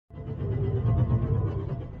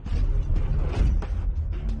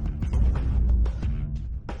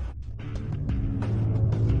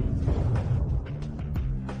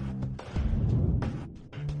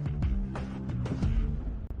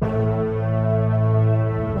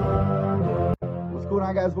going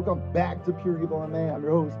on, guys? Welcome back to Pure Evil MMA. I'm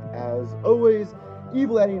your host, as always,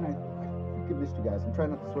 Evil Eddie, and I freaking missed you guys. I'm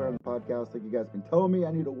trying not to swear on the podcast like you guys have been telling me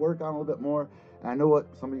I need to work on a little bit more. And I know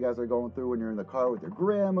what some of you guys are going through when you're in the car with your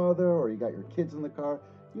grandmother or you got your kids in the car.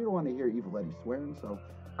 You don't want to hear Evil Eddie swearing, so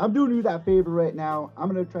I'm doing you that favor right now. I'm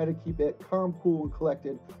going to try to keep it calm, cool, and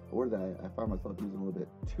collected. Or that I find myself using a little bit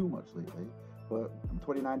too much lately. But I'm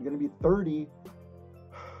 29, going to be 30.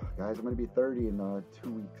 Guys, I'm going to be 30 in 2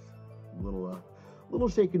 weeks. A little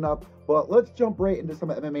shaken up, but let's jump right into some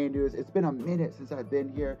MMA news. It's been a minute since I've been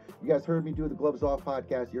here. You guys heard me do the Gloves Off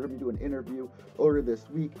podcast. You heard me do an interview earlier this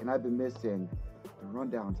week, and I've been missing to run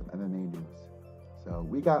down some MMA news. So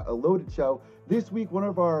we got a loaded show. This week, one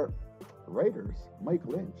of our writers, Mike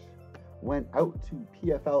Lynch, went out to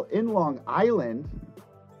PFL in Long Island.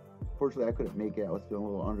 Fortunately, I couldn't make it. I was feeling a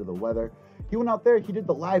little under the weather. He went out there. He did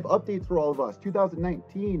the live updates for all of us.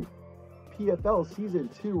 2019 PFL Season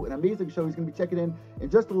 2, an amazing show. He's going to be checking in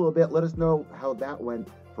just a little bit. Let us know how that went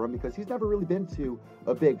for him, because he's never really been to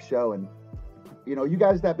a big show. And, you know, you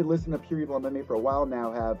guys that have been listening to Pure Evil MMA for a while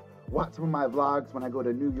now have watched some of my vlogs when I go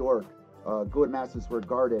to New York, go to Madison Square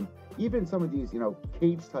Garden, even some of these, you know,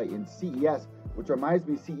 Cage Titans, CES, which reminds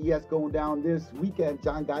me, CES going down this weekend.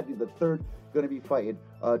 John Gotti III going to be fighting.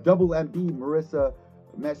 Double MB, Marissa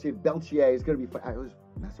Belchier is going to be fighting. I always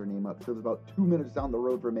mess her name up. She lives about 2 minutes down the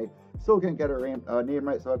road from me. Still can't get her name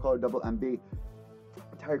right, so I call her Double MB. The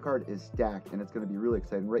entire card is stacked, and it's going to be really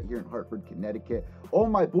exciting right here in Hartford, Connecticut. All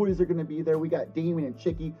my boys are going to be there. We got Damien and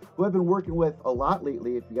Chicky, who I've been working with a lot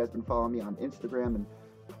lately. If you guys been following me on Instagram, and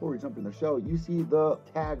before we jump in the show, you see the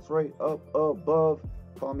tags right up above.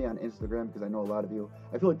 Follow me on Instagram, because I know a lot of you.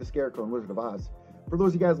 I feel like the Scarecrow in Wizard of Oz. For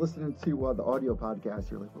those of you guys listening to the audio podcast,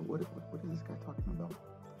 you're like, well, what is this guy talking about?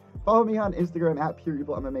 Follow me on Instagram at Pure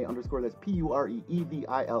Evil MMA _ that's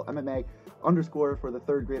PUREEVIL MMA _ for the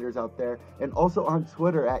third graders out there. And also on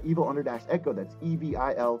Twitter at Evil _Echo, that's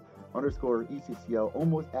EVIL _ ECCO,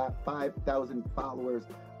 almost at 5,000 followers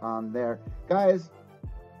on there. Guys,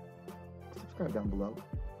 subscribe down below.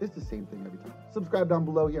 It's the same thing every time. Subscribe down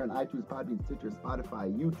below here on iTunes, Podbean, Stitcher,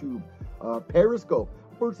 Spotify, YouTube, Periscope.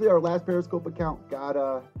 Unfortunately, our last Periscope account got,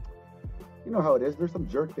 you know how it is. There's some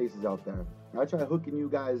jerk faces out there. I try hooking you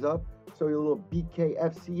guys up, show you a little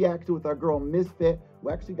BKFC action with our girl Misfit, who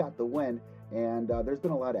actually got the win. And there's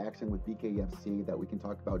been a lot of action with BKFC that we can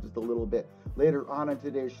talk about just a little bit later on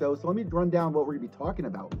today's show. So let me run down what we're going to be talking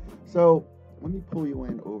about. So let me pull you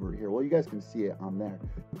in over here. Well, you guys can see it on there.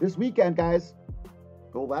 This weekend, guys,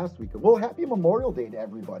 go last weekend. Well, happy Memorial Day to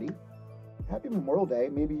everybody. Happy Memorial Day.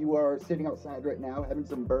 Maybe you are sitting outside right now having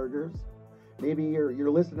some burgers. Maybe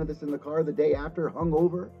you're listening to this in the car the day after,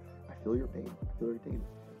 hungover. I feel your pain. I feel your pain.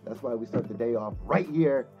 That's why we start the day off right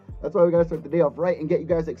here. That's why we got to start the day off right and get you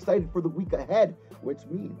guys excited for the week ahead, which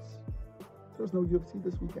means there's no UFC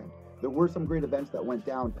this weekend. There were some great events that went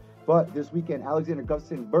down, but this weekend, Alexander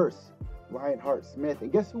Gustafsson versus Lionheart Smith.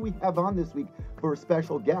 And guess who we have on this week for a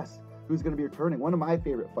special guest who's going to be returning? One of my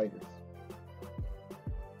favorite fighters.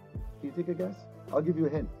 Can you take a guess? I'll give you a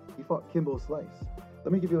hint. He fought Kimbo Slice.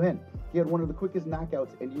 Let me give you a hint. He had one of the quickest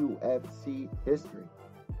knockouts in UFC history.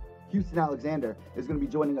 Houston Alexander is going to be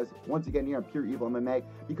joining us once again here on Pure Evil MMA,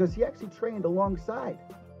 because he actually trained alongside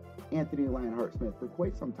Anthony Lionheart Smith for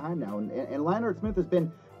quite some time now. And Lionheart Smith has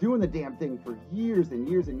been doing the damn thing for years and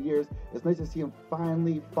years and years. It's nice to see him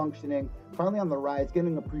finally functioning, finally on the rise,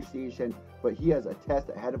 getting appreciation, but he has a test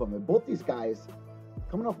ahead of him. And both these guys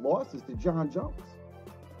coming off losses to John Jones.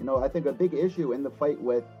 You know, I think a big issue in the fight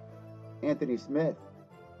with Anthony Smith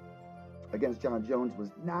against John Jones was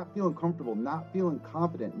not feeling comfortable, not feeling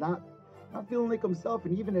confident, not feeling like himself,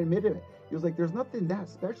 and even admitted it. He was like, there's nothing that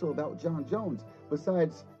special about John Jones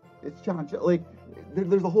besides it's John Jones. Like,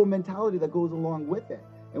 there's a whole mentality that goes along with it.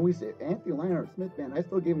 And we said, Anthony Lionheart Smith, man, I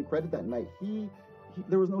still gave him credit that night.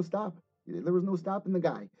 There was no stop. There was no stopping the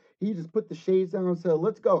guy. He just put the shades down and said,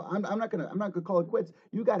 let's go. I'm not gonna call it quits.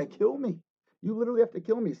 You gotta kill me. You literally have to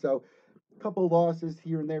kill me. So couple losses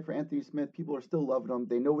here and there for Anthony Smith. People are still loving him.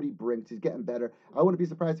 They know what he brings. He's getting better. I wouldn't be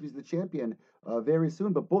surprised if he's the champion very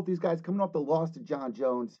soon. But both these guys coming off the loss to John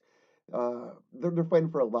Jones, they're fighting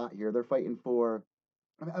for a lot here. They're fighting for,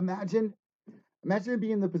 imagine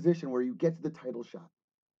being in the position where you get to the title shot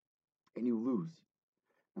and you lose.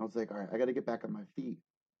 And I was like, all right, I got to get back on my feet.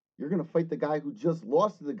 You're going to fight the guy who just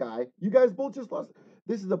lost to the guy. You guys both just lost.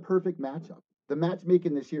 This is a perfect matchup. The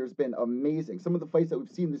matchmaking this year has been amazing. Some of the fights that we've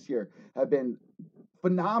seen this year have been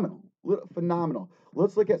phenomenal. Phenomenal.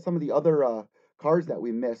 Let's look at some of the other cards that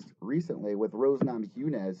we missed recently with Rose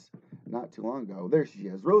Namajunas not too long ago. There she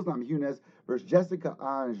is. Rose Namajunas versus Jessica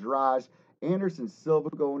Andrade. Anderson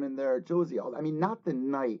Silva going in there. Josie, I mean, not the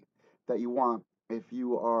night that you want if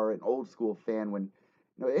you are an old school fan, when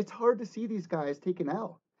it's hard to see these guys take an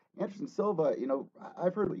L. Anderson Silva,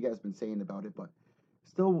 I've heard what you guys been saying about it, but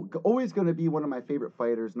still always going to be one of my favorite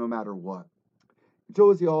fighters, no matter what.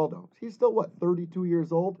 Jose Aldo, he's still what, 32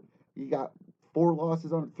 years old? He got three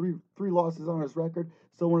losses on his record.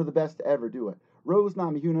 Still one of the best to ever do it. Rose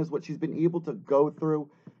Namajunas, what she's been able to go through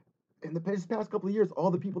in the past couple of years, all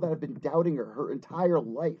the people that have been doubting her entire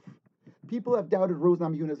life. People have doubted Rose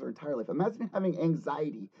Namajunas her entire life. Imagine having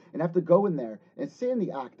anxiety and have to go in there and sit in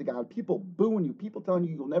the octagon, people booing you, people telling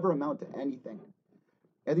you you'll never amount to anything.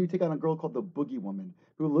 And then you take on a girl called the Boogie Woman,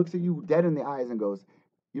 who looks at you dead in the eyes and goes,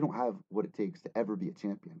 you don't have what it takes to ever be a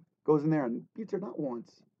champion. Goes in there and beats her not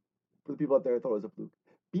once. For the people out there, I thought it was a fluke.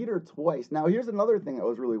 Beat her twice. Now, here's another thing that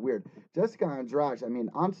was really weird. Jessica Andrade,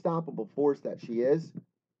 unstoppable force that she is.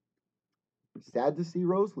 Sad to see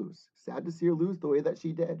Rose lose. Sad to see her lose the way that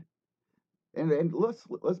she did. And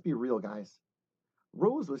let's be real, guys.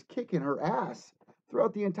 Rose was kicking her ass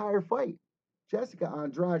throughout the entire fight. Jessica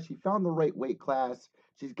Andrade, she found the right weight class.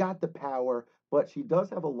 She's got the power, but she does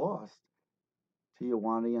have a loss to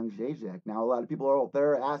Joanna Jędrzejczyk. Now, a lot of people are out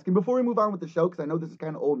there asking, before we move on with the show, because I know this is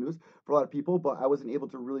kind of old news for a lot of people, but I wasn't able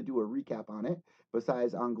to really do a recap on it,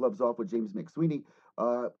 besides on Gloves Off with James McSweeney.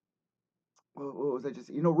 What was I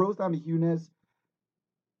just... Rose Namajunas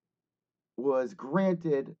was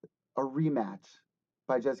granted a rematch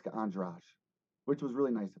by Jessica Andrade, which was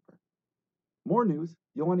really nice of her. More news,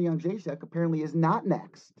 Joanna Jędrzejczyk apparently is not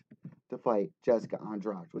next to fight Jessica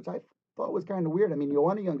Andrade, which I thought was kind of weird.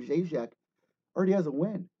 Joanna Jędrzejczyk already has a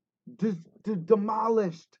win.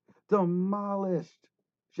 Demolished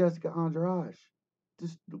Jessica Andrade.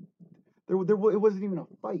 It wasn't even a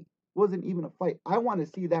fight. Wasn't even a fight. I want to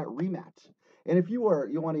see that rematch. And if you are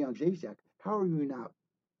Joanna Jędrzejczyk, how are you not?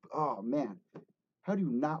 Oh man, how do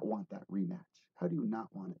you not want that rematch? How do you not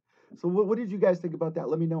want it? So what did you guys think about that?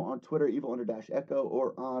 Let me know on Twitter, Evil_Echo,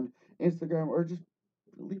 or on Instagram, or just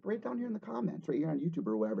leave right down here in the comments, right here on YouTube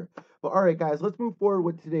or wherever. But all right, guys, let's move forward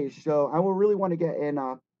with today's show. I will really want to get in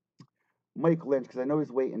Mike Lynch, because I know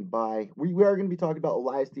he's waiting by. We are going to be talking about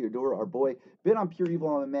Elias Theodorou, our boy. Been on Pure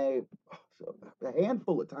Evil MMA a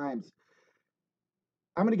handful of times.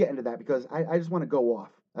 I'm going to get into that because I just want to go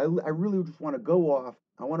off. I really just want to go off.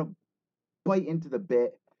 I want to bite into the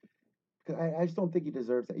bit. I just don't think he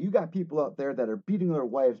deserves that. You got people out there that are beating their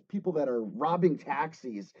wives, people that are robbing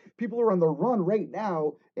taxis, people who are on the run right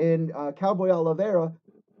now in Cowboy Oliveira.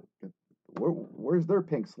 Where's their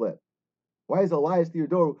pink slip? Why is Elias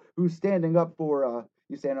Theodorou, who's standing up for,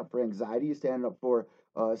 you stand up for anxiety, you stand up for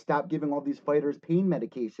stop giving all these fighters pain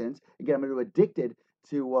medications and get them addicted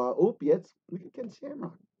to opiates? Look at Ken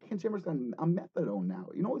Shamrock. Ken Shamrock's on methadone now.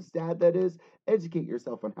 You know how sad that is? Educate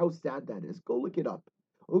yourself on how sad that is. Go look it up.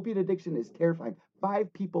 Opiate addiction is terrifying.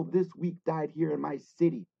 5 people this week died here in my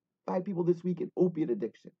city. 5 people this week in opiate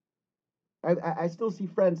addiction. I still see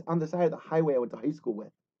friends on the side of the highway I went to high school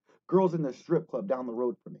with. Girls in the strip club down the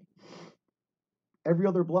road from me. Every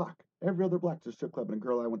other block is a strip club and a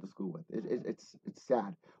girl I went to school with. It's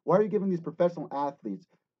sad. Why are you giving these professional athletes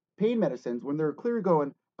pain medicines when they're clearly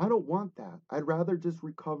going, I don't want that. I'd rather just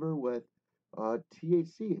recover with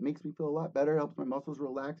THC. It makes me feel a lot better. It helps my muscles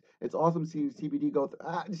relax. It's awesome seeing CBD go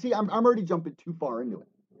through. See, I'm already jumping too far into it.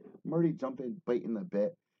 I'm already biting the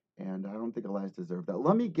bit, and I don't think Elias deserves that.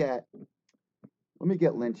 Let me get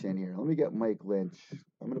Lynch in here. Let me get Mike Lynch.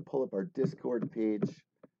 I'm going to pull up our Discord page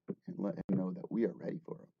and let him know that we are ready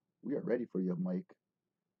for him. We are ready for you, Mike.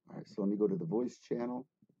 All right, so let me go to the voice channel.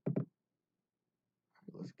 All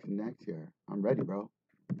right, let's connect here. I'm ready, bro.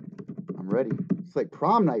 I'm ready. It's like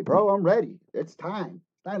prom night, bro. I'm ready. It's time.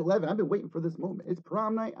 It's 9/11. I've been waiting for this moment. It's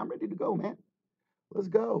prom night. I'm ready to go, man. Let's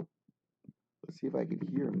go. Let's see if I can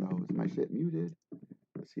hear him, though. Is my shit muted?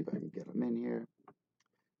 Let's see if I can get him in here.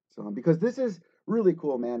 So, because this is really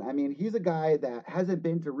cool, man. He's a guy that hasn't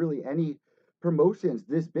been to really any promotions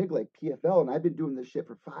this big like PFL, and I've been doing this shit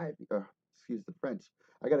for excuse the French.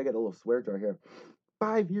 I got to get a little swear jar here.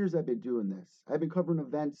 5 years I've been doing this. I've been covering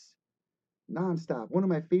events nonstop. One of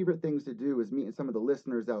my favorite things to do is meeting some of the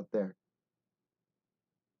listeners out there.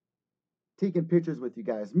 Taking pictures with you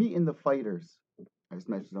guys, meeting the fighters. I just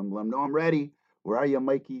messaged them, let them know I'm ready. Where are you,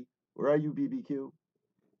 Mikey? Where are you, BBQ?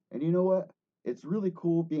 And you know what? It's really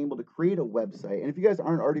cool being able to create a website. And if you guys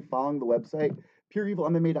aren't already following the website,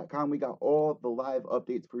 PureEvilMMA.com, we got all the live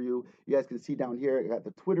updates for you. You guys can see down here, I got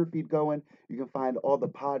the Twitter feed going. You can find all the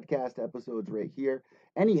podcast episodes right here.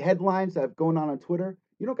 Any headlines that have going on Twitter,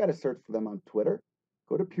 you don't got to search for them on Twitter.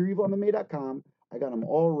 Go to PureEvilMMA.com. I got them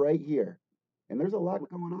all right here. And there's a lot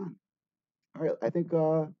going on. All right, I think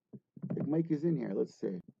Mike is in here. Let's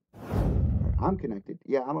see. I'm connected.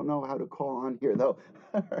 Yeah, I don't know how to call on here though.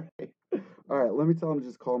 All right. All right, let me tell him to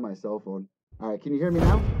just call my cell phone. All right, can you hear me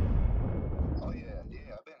now? Oh yeah,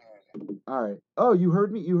 yeah, I've been hearing you. All right. Oh, you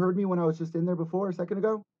heard me? You heard me when I was just in there before a second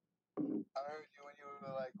ago? I heard you when you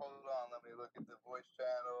were like, "Hold on, let me look at the voice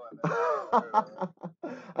channel," and then I heard all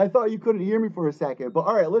that. I thought you couldn't hear me for a second, but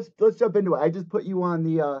all right, let's jump into it. I just put you on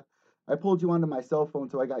the I pulled you onto my cell phone,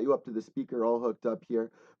 so I got you up to the speaker all hooked up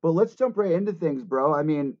here. But let's jump right into things, bro. I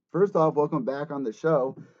mean, first off, welcome back on the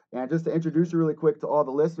show. And just to introduce you really quick to all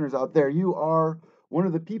the listeners out there, you are one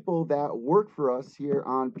of the people that work for us here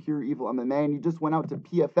on Pure Evil MMA, and you just went out to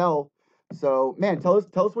PFL. So, man, tell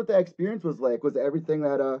us what that experience was like. Was it everything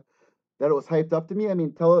that it was hyped up to me? I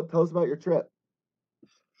mean, tell us about your trip.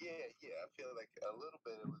 Yeah, yeah, I feel like a little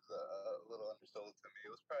bit. It was a little undersold to me.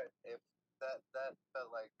 It was probably if that felt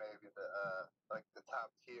like maybe the like the top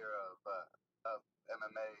tier of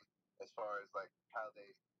MMA as far as like how they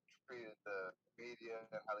treated the media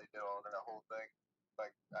and how they did all that whole thing.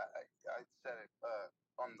 Like I said it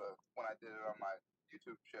on the when I did it on my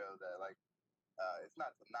YouTube show that like it's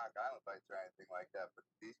not to knock Island Fights or anything like that, but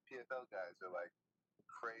these PFL guys are like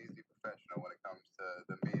crazy professional when it comes to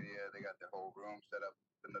the media. They got their whole room set up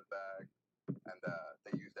in the back, and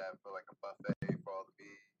they use that for like a buffet for all the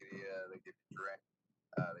media. They give you drink.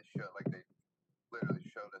 They show like they literally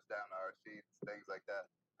showed us down to our seats, things like that.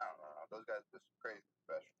 I don't know. Those guys are just crazy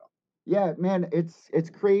professional. Yeah, man, it's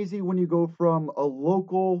crazy when you go from a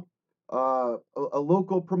local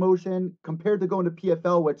promotion compared to going to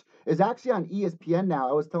PFL, which is actually on ESPN now.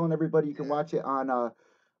 I was telling everybody you can Yeah, watch it on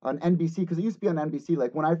NBC because it used to be on NBC.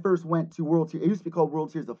 Like when I first went to World Series, it used to be called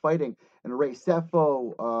World Series of Fighting, and Ray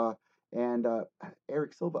Sefo and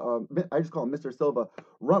Eric Silva. I just call him Mr. Silva.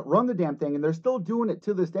 Run the damn thing, and they're still doing it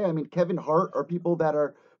to this day. I mean, Kevin Hart are people that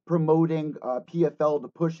are promoting PFL to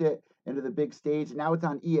push it into the big stage. And now it's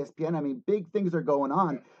on ESPN. I mean, big things are going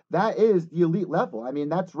on. yeah, That is the elite level. I mean,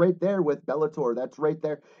 that's right there with Bellator. That's right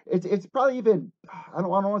there. It's probably even I don't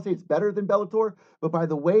want to say it's better than Bellator, but by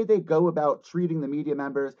the way they go about treating the media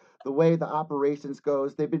members, the way the operations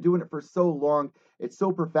goes, they've been doing it for so long. It's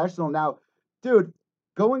so professional now, dude.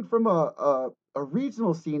 Going from a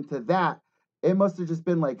regional scene to that, it must have just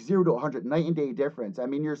been like 0 to 100, night and day difference. I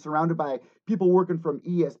mean, you're surrounded by people working from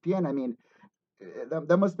ESPN. I mean,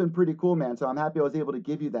 that must have been pretty cool, man. So I'm happy I was able to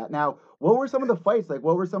give you that. Now, what were some of yeah. the fights like?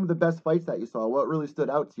 What were some of the best fights that you saw? What really stood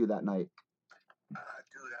out to you that night?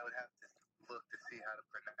 Dude, I would have to look to see how to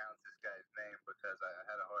pronounce this guy's name because I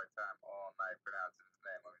had a hard time all night pronouncing his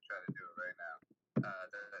name. Let me try to do it right now.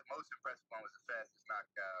 The most impressive one was the fastest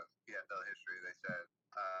knockout in PFL history, they said.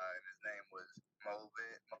 And his name was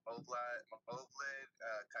Movlid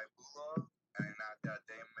Kaibulov, and he knocked out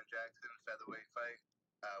Damon Jackson, featherweight fight,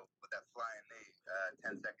 with that flying knee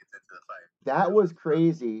 10 seconds into the fight. That It was was,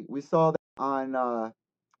 crazy. We saw that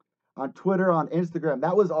on Twitter, on Instagram.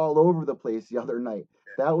 That was all over the place the other night.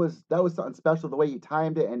 yeah, That was something special. The way he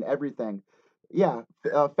timed it and everything. Yeah,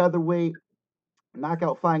 yeah, featherweight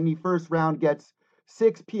knockout flying knee first round gets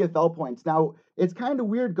 6 PFL points. Now it's kind of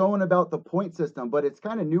weird going about the point system, but it's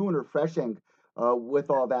kind of new and refreshing with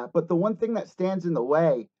yeah, all that. But the one thing that stands in the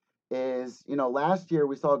way is, last year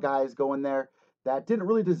we saw guys go in there that didn't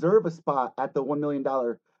really deserve a spot at the $1 million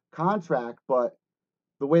contract, but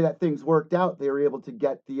the way that things worked out, they were able to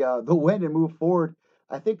get the win and move forward.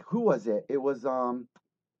 I think who was it? It was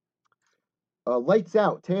Lights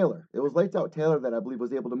Out Taylor. It was Lights Out Taylor that I believe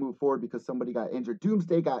was able to move forward because somebody got injured.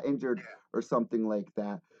 Doomsday got injured yeah. or something like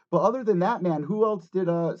that. But other than Yeah. that, man, who else did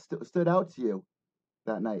stood out to you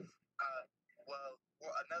that night?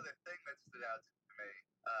 Well, another thing that stood out to me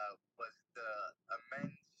was the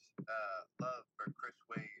immense love for Chris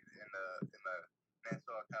Wade in the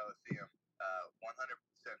Nassau Coliseum.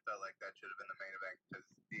 100% felt like that should have been the main event because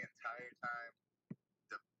the entire time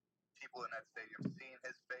the people in that stadium seeing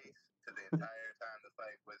his face to the entire time the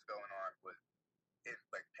fight was going on was it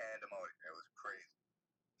like pandemonium. It was crazy.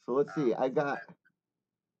 So let's see. I So got that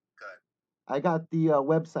good. I got the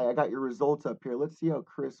website. I got your results up here. Let's see how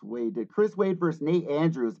Chris Wade did. Chris Wade versus Nate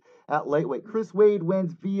Andrews at lightweight. Chris Wade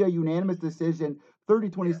wins via unanimous decision 30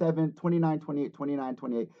 Yeah. 27, 29 28, 29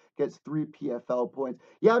 28. Gets 3 PFL points.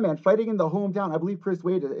 Yeah, man, fighting in the hometown. I believe Chris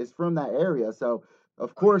Wade is from that area. So,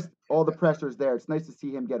 of Oh yeah. course, Yeah. all the Definitely. pressure's there. It's nice to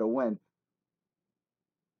see him get a win.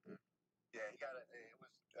 Yeah, he got it. It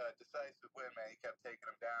was a decisive win, man. He kept taking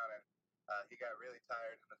him down, and he got really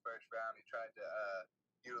tired in the first round. He tried to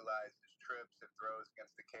utilize his trips and throws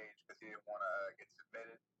against the cage because he didn't want to get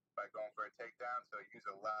submitted by going for a takedown. So he used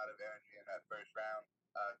a lot of energy in that first round.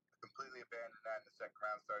 Completely abandoned that in the second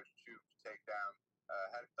round. Started to shoot takedown.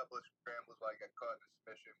 Had a couple of scrambles while he got caught in a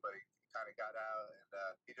submission, but he kind of got out, and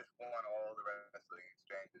he just won all the wrestling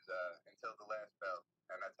exchanges until the last bell,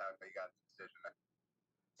 and that's how he got the decision.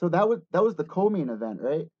 So that was the co-main event,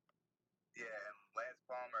 right? Yeah, and Lance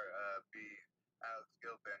Palmer beat Alex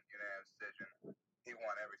Gilpin unanimous decision. He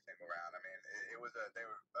won every single round. I mean, it was they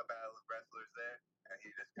were a battle of wrestlers there, and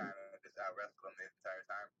he just kind of just out wrestled them the entire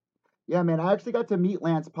time. Yeah, man, I actually got to meet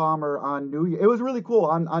Lance Palmer on New Year. It was really cool.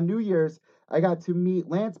 On New Year's, I got to meet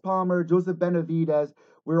Lance Palmer, Joseph Benavidez.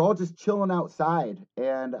 We were all just chilling outside,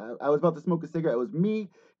 and I was about to smoke a cigarette. It was me,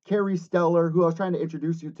 Kerry Stellar, who I was trying to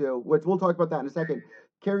introduce you to, which we'll talk about that in a second.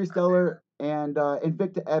 Kerry Stellar and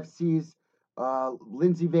Invicta FC's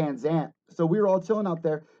Lindsey Van Zant. So we were all chilling out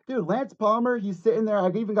there. Dude, Lance Palmer, he's sitting there. I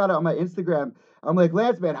even got it on my Instagram. I'm like,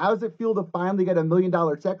 Lance, man, how does it feel to finally get $1 million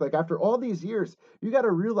check? Like, after all these years, you got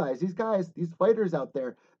to realize these guys, these fighters out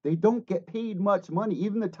there, they don't get paid much money.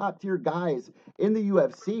 Even the top tier guys in the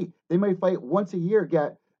UFC, they might fight once a year,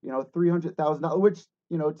 get, $300,000, which,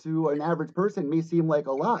 to an average person may seem like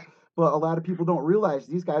a lot. But a lot of people don't realize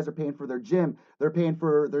these guys are paying for their gym. They're paying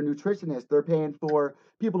for their nutritionist. They're paying for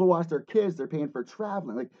people to watch their kids. They're paying for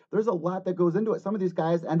traveling. Like, there's a lot that goes into it. Some of these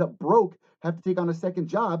guys end up broke, have to take on a second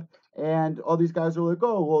job. And all these guys are like,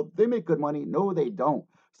 oh, well, they make good money. No, they don't.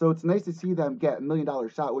 So it's nice to see them get $1 million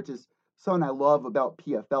shot, which is something I love about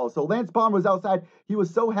PFL. So Lance Palmer was outside. He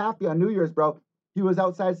was so happy on New Year's, bro. He was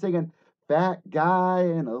outside singing, "Fat guy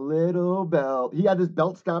in a little belt." He had his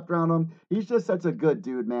belt strapped around him. He's just such a good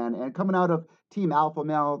dude, man. And coming out of Team Alpha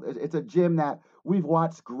Male, it's a gym that we've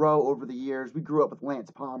watched grow over the years. We grew up with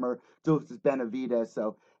Lance Palmer, Joseph Benavidez.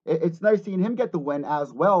 So it's nice seeing him get the win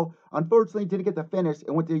as well. Unfortunately, he didn't get the finish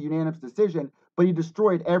and went to a unanimous decision, but he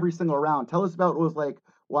destroyed every single round. Tell us about what it was like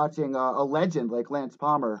watching a legend like Lance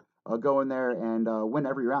Palmer go in there and win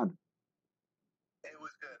every round. It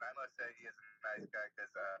was good. I must say he is a nice guy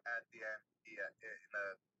because at the end, he in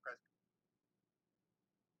the press.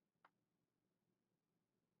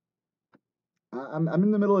 I'm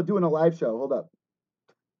in the middle of doing a live show. Hold up.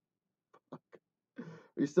 Are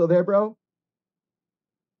you still there, bro?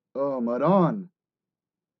 Oh, Madon.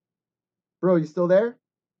 Bro, you still there?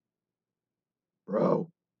 Bro.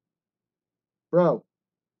 Bro.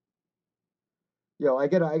 Yo, I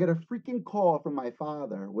get a freaking call from my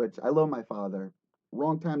father, which I love my father.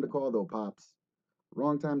 Wrong time to call though, Pops.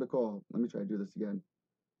 Wrong time to call. Let me try to do this again.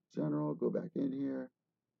 General, go back in here.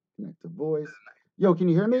 Connect to voice. Yo, can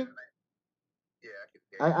you hear me? Yeah, I can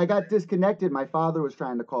hear you. I got disconnected. My father was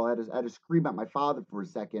trying to call. I had to scream at my father for a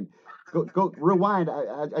second. Go rewind.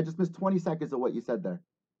 I just missed 20 seconds of what you said there.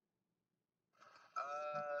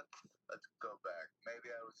 Let's go back.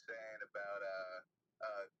 Maybe I was saying about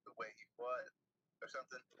the way he fought or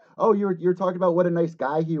something. Oh, you're talking about what a nice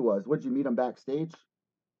guy he was. Would you meet him backstage?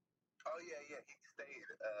 Oh yeah. He stayed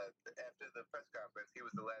after the press conference. He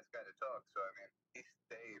was the last guy to talk. So I mean, he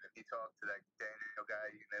stayed and he talked to that Daniel guy.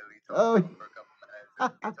 He talked Oh, to him for a couple minutes.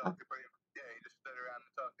 And he talked to pretty. Yeah, he just stood around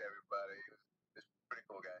and talked to everybody. He was just a pretty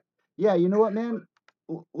cool guy. yeah. You know what, man?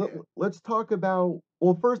 Yeah. Let's talk about,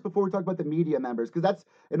 well, first, before we talk about the media members, because that's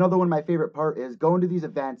another one of my favorite part is going to these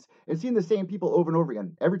events and seeing the same people over and over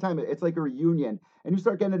again. Every time it's like a reunion, and you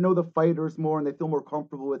start getting to know the fighters more, and they feel more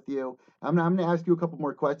comfortable with you. I'm gonna ask you a couple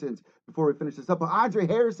more questions before we finish this up. But Andre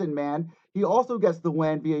Harrison, man, he also gets the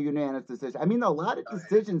win via unanimous decision. I mean, a lot of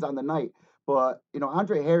decisions on the night, but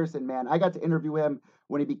Andre Harrison, man, I got to interview him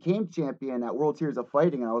when he became champion at World Series of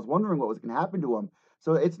Fighting, and I was wondering what was going to happen to him.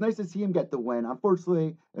 So it's nice to see him get the win.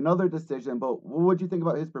 Unfortunately, another decision, but what do you think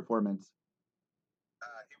about his performance?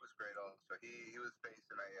 He was great also. He was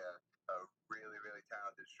facing a really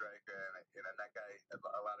talented striker, and that guy,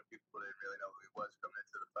 a lot of people didn't really know who he was coming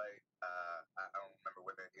into the fight. I don't remember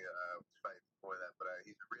when he was fighting before that, but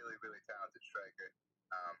he's a really talented striker.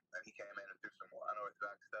 And he came in and threw some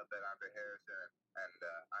unorthodox stuff at Andre Harrison, and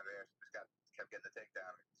Andre Harrison just kept getting the takedown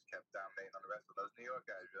and just kept dominating on the wrestle. Those New York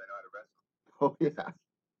guys really know how to wrestle. Oh yeah,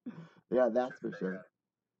 yeah, that's for Shouldn't say sure. that.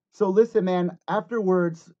 So listen, man,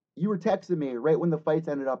 afterwards, you were texting me right when the fights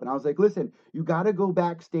ended up, and I was like, listen, you got to go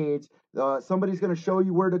backstage. Somebody's going to show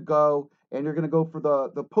you where to go, and you're going to go for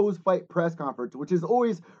the post-fight press conference, which is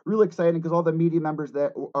always really exciting because all the media members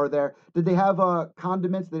that are there. Did they have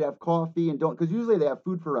condiments? Did they have coffee and don't? Because usually they have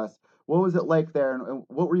food for us. What was it like there, and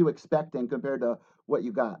what were you expecting compared to what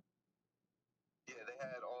you got? Yeah, they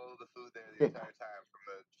had all of the food there the Yeah. entire time.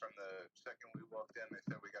 From the second we walked in, they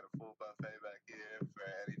said we got a full buffet back here for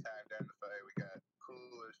any time during the fight. We got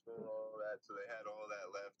coolers full, all that. So they had all that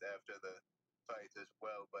left after the fights as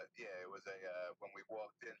well. But yeah, it was when we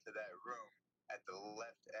walked into that room, at the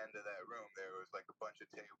left end of that room, there was like a bunch of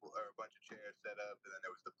chairs set up, and then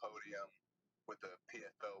there was the podium with the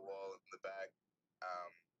PFL wall in the back.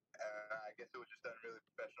 And I guess it was just done really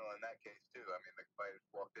professional in that case too. I mean, the fighters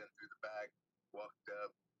walked in through the back, walked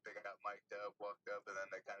up, they got mic'd up, walked up, and then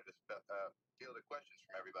they kind of just fielded questions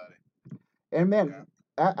from everybody. And man,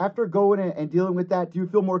 after going and dealing with that, do you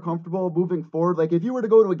feel more comfortable moving forward? Like if you were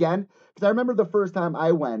to go to again, because I remember the first time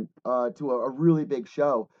I went to a really big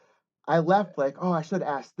show, I left like, oh, I should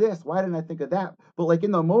ask this. Why didn't I think of that? But like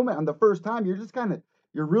in the moment, on the first time, you're just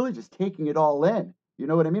you're really just taking it all in. You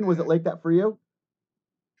know what I mean? Was it like that for you?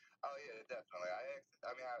 Oh yeah, definitely.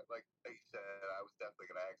 Like you said, I was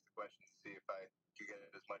definitely gonna ask the question to see if I could get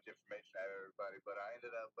as much information out of everybody. But I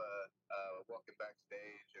ended up walking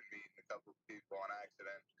backstage and meeting a couple of people on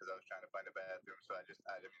accident because I was trying to find a bathroom. So I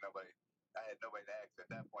didn't nobody. I had nobody to ask at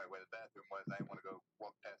that point where the bathroom was. I didn't want to go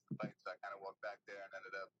walk past the fight, so I kind of walked back there and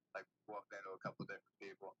ended up like walking into a couple of different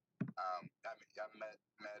people. I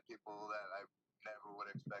met people that I never would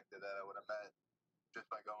have expected that I would have met just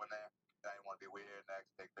by going there. I didn't want to be weird and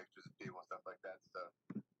take pictures of people and stuff like that. So,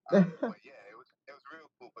 but yeah, it was a real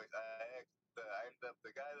cool place. I ended up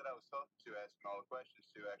the guy that I was talking to, asking all the questions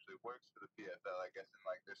to, actually works for the PFL. I guess in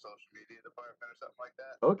like their social media department or something like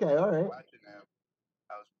that. Okay, all right.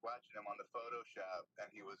 I was watching him on the Photoshop,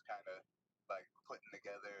 and he was kind of like putting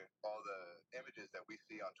together all the images that we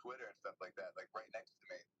see on Twitter and stuff like that, like right next to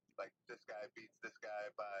me. Like this guy beats this guy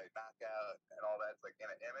by knockout and all that's like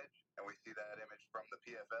in an image, and we see that image from the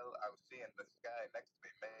PFL. I was seeing this guy next to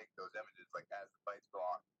me make those images like as the fights go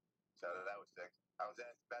on. So that was sick.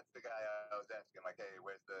 That's the guy I was asking, like, hey,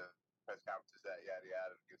 where's the press conferences at? Yada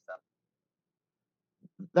yada. And he was telling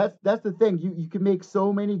That's the thing. You can make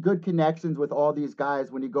so many good connections with all these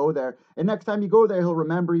guys when you go there. And next time you go there, he'll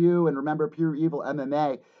remember you and remember Pure Evil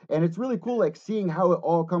MMA. And it's really cool, like seeing how it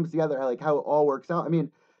all comes together, like how it all works out. I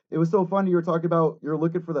mean, it was so funny. You were talking about you're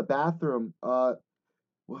looking for the bathroom.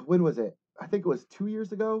 When was it? I think it was 2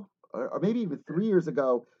 years ago, or maybe even 3 years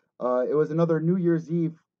ago. It was another New Year's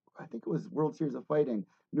Eve. I think it was World Series of Fighting.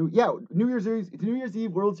 New Year's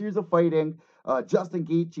Eve World Series of Fighting. Justin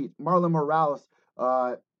Gaethje, Marlon Morales,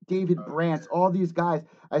 David Brant, all these guys.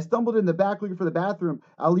 I stumbled in the back looking for the bathroom.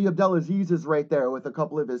 Ali Abdelaziz is right there with a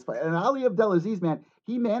couple of his fights. And Ali Abdelaziz, man,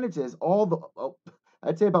 he manages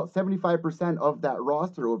I'd say about 75% of that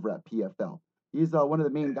roster over at PFL. He's one of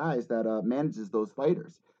the main guys that manages those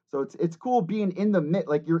fighters. So it's cool being in the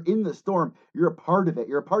like you're in the storm. You're a part of it.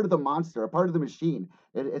 You're a part of the monster, a part of the machine.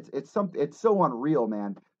 It's so unreal,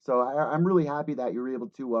 man. So I'm really happy that you were able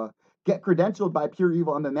to get credentialed by Pure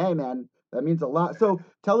Evil MMA, man. That means a lot. So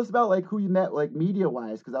tell us about like who you met like media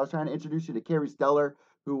wise, because I was trying to introduce you to Kerry Stellar,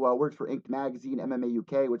 who works for Inked Magazine, MMA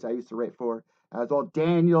UK, which I used to write for. As well,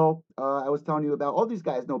 Daniel, I was telling you about. All these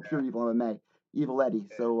guys know Pure Evil MMA, Evil Eddie.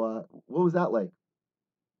 So what was that like?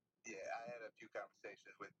 yeah, I had a few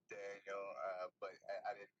conversations with Daniel, but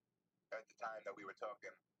I didn't at the time that we were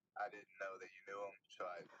talking. I didn't know that you knew him, so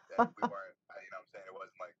we weren't. You know, what I'm saying it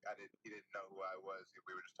wasn't like he didn't know who I was.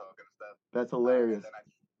 We were just talking and stuff. That's And hilarious. then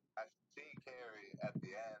I seen Carrie at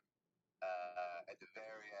the end, at the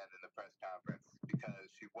very end in the press conference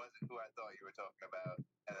because she wasn't who I thought you were talking about.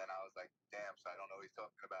 And then I was like, damn, so I don't know who he's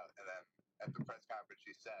talking about. And then at the press conference,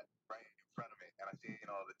 she sat right in front of me, and I seen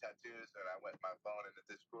all the tattoos, and I went my phone in the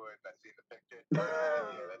Discord, and I seen the picture. And I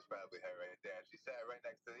said, yeah, that's probably her right there. And she sat right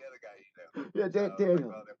next to the other guy you knew. Yeah, So I was like,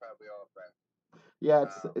 Daniel. well, they're probably all friends. Yeah,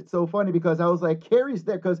 it's so funny because I was like, Carrie's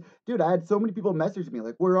there because, dude, I had so many people message me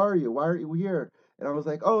like, where are you? Why aren't you here? And I was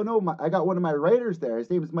like, oh no, I got one of my writers there. His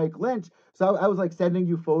name is Mike Lynch. So I was like sending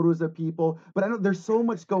you photos of people. But I know there's so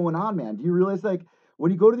much going on, man. Do you realize like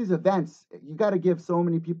when you go to these events, you got to give so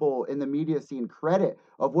many people in the media scene credit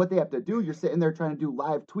of what they have to do. You're sitting there trying to do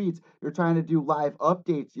live tweets. You're trying to do live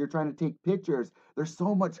updates. You're trying to take pictures. There's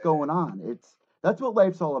so much going on. That's what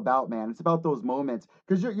life's all about, man. It's about those moments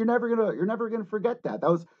because you're never gonna forget that. That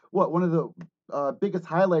was one of the biggest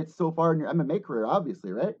highlights so far in your MMA career,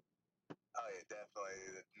 obviously, right? Oh yeah, definitely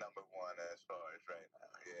the number one as far as right now.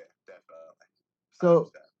 Yeah, definitely. So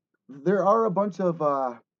 100%. there are a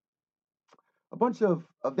bunch of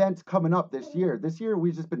events coming up this year. This year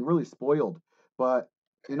we've just been really spoiled, but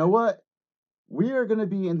you know what? We are going to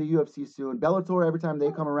be in the UFC soon. Bellator, every time they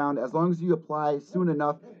come around, as long as you apply soon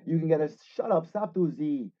enough, you can get a shut up, stop to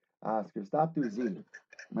Z, Oscar, stop to Z.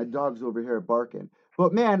 My dog's over here barking.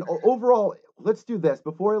 But man, overall, let's do this.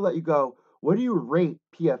 Before I let you go, what do you rate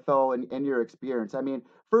PFL and your experience? I mean,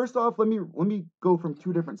 first off, let me go from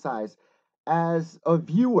two different sides. As a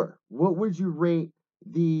viewer, what would you rate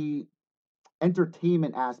the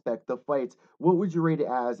entertainment aspect, the fights, what would you rate it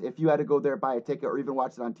as if you had to go there, buy a ticket, or even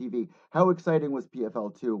watch it on TV? How exciting was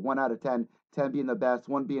PFL 2? 1 out of 10, 10 being the best,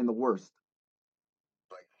 1 being the worst.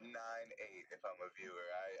 Like 9-8 if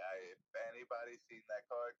seen that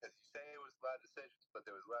card because you say it was a lot of decisions, but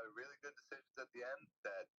there was a lot of really good decisions at the end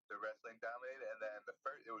that the wrestling dominated. And then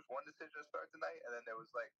it was one decision to start the night, and then there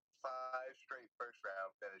was like 5 straight first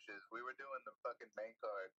round finishes. We were doing the fucking main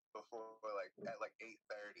card before like at like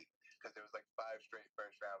 8:30 because there was like 5 straight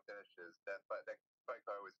first round finishes. That fight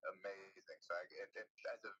card was amazing. So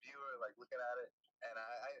as a viewer, like looking at it, and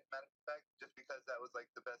matter of fact, just because that was like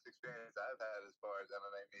the best experience I've had as far as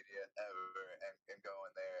MMA media ever, and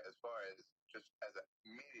going there, as far as just as a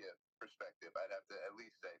media perspective, I'd have to at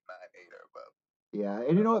least say 9, 8 or above. Yeah,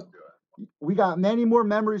 and you know what? We got many more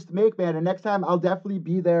memories to make, man. And next time I'll definitely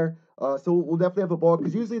be there. So we'll definitely have a ball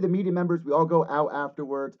because usually the media members we all go out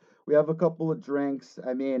afterwards. We have a couple of drinks.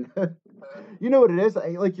 I mean, you know what it is.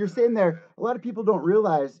 Like you're sitting there. A lot of people don't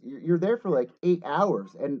realize you're there for like 8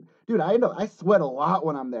 hours. And dude, I know I sweat a lot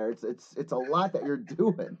when I'm there. It's a lot that you're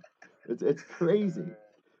doing. It's crazy.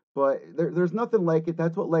 But there's nothing like it.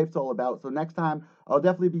 That's what life's all about. So next time I'll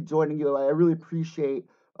definitely be joining you. I really appreciate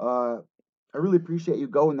you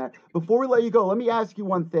going there. Before we let you go, let me ask you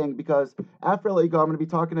one thing because after I let you go, I'm going to be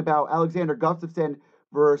talking about Alexander Gustafsson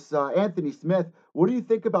versus Anthony Smith. What do you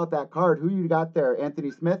think about that card? Who you got there,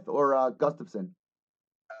 Anthony Smith or Gustafsson?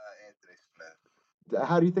 Anthony Smith.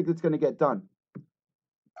 How do you think it's going to get done?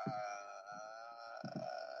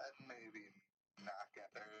 Maybe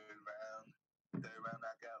knockout, third round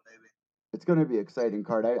knockout, maybe. It's going to be an exciting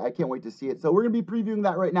card. I can't wait to see it. So we're going to be previewing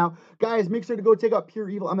that right now. Guys, make sure to go check out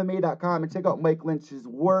PureEvilMMA.com and check out Mike Lynch's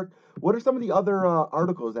work. What are some of the other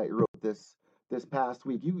articles that you wrote this past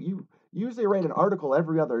week? You usually write an article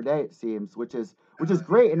every other day, it seems, which is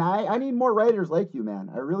great. And I need more writers like you, man.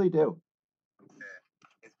 I really do. Yeah,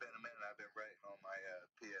 it's been a minute. I've been writing all my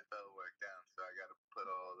PFL work down, so I got to put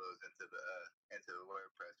all those into the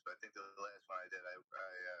WordPress. But I think the last one I did, I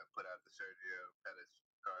put out the Sergio Pettis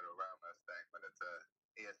Ricardo Ramos thing, but it's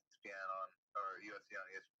ESPN or UFC on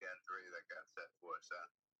ESPN 3 that got set for. So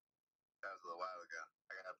that was a little while ago.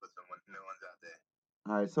 I got to put some new ones out there.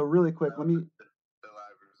 All right, so really quick, let me the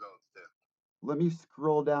live results too. Let me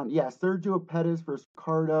scroll down. Yeah, Sergio Pettis versus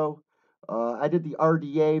Ricardo. I did the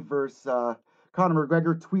RDA versus Conor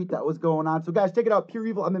McGregor tweet that was going on. So guys, check it out,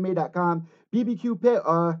 PureEvilMMA.com. BBQ Pit.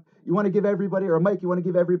 You want to give everybody, or Mike, you want to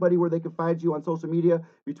give everybody where they can find you on social media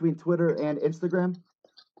between Twitter and Instagram?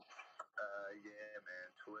 Yeah, man.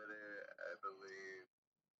 Twitter, I believe.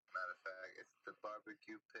 Matter of fact, it's the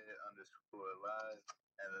barbecue pit _live,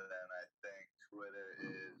 and then I think Twitter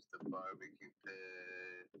is the barbecue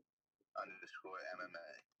pit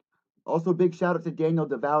 _MMA. Also, big shout out to Danielle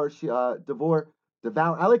Devour. Devour.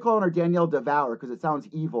 I like calling her Danielle Devour because it sounds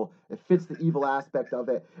evil. It fits the evil aspect of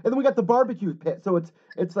it. And then we got the barbecue pit, so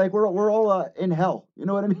it's like we're all in hell. You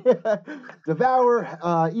know what I mean?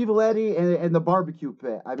 Devour, Evil Eddie, and the barbecue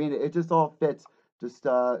pit. I mean, it just all fits. Just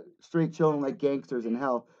straight chilling like gangsters in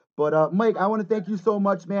hell. But Mike, I want to thank you so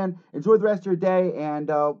much, man. Enjoy the rest of your day,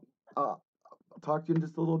 and I'll talk to you in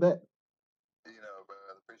just a little bit. You know,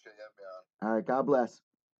 brother. Appreciate you having me on. All right, God bless.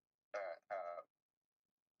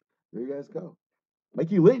 There you guys go.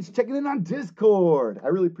 Mikey Lynch checking in on Discord. I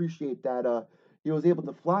really appreciate that. He was able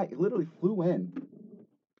to fly. He literally flew in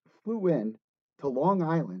to Long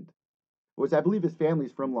Island, which I believe his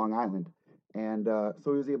family's from Long Island, and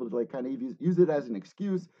so he was able to like kind of use it as an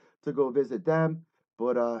excuse to go visit them.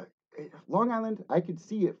 But Long Island, I could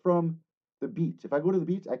see it from the beach. If I go to the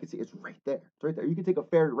beach, I can see it's right there. It's right there. You can take a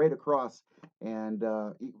ferry right across, and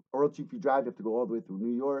or else if you drive, you have to go all the way through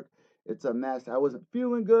New York. It's a mess. I wasn't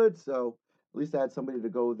feeling good, so at least I had somebody to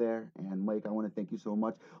go there. And Mike, I want to thank you so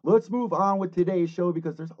much. Let's move on with today's show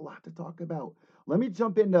because there's a lot to talk about. Let me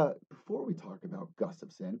jump into, before we talk about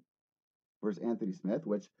Gustafsson versus Anthony Smith,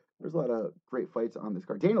 which there's a lot of great fights on this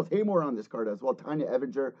card. Daniel Tamor on this card as well. Tanya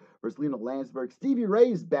Evinger versus Lena Landsberg. Stevie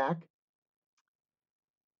Ray's back.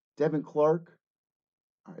 Devin Clark.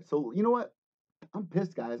 All right, so you know what? I'm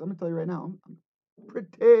pissed, guys. I'm going to tell you right now. I'm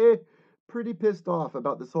pretty pissed off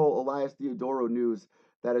about this whole Elias Theodorou news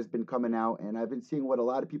that has been coming out, and I've been seeing what a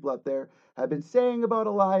lot of people out there have been saying about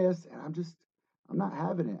Elias, and I'm not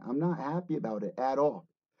having it. I'm not happy about it at all.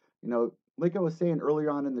 You know, like I was saying earlier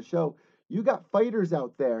on in the show, you got fighters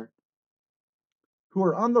out there who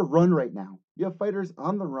are on the run right now. You have fighters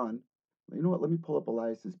on the run. You know what? Let me pull up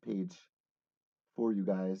Elias's page for you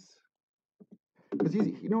guys. Because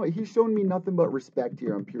he's shown me nothing but respect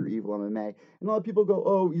here on Pure Evil MMA. And a lot of people go,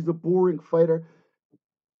 oh, he's a boring fighter.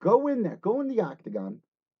 Go in there. Go in the octagon.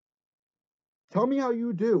 Tell me how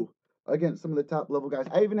you do against some of the top level guys.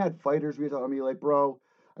 I even had fighters reach out to me like, bro,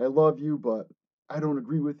 I love you, but I don't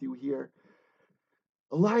agree with you here.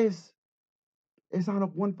 Elias is on a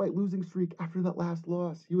 1-fight losing streak after that last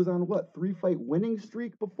loss. He was on, 3-fight winning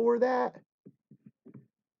streak before that?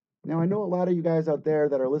 Now, I know a lot of you guys out there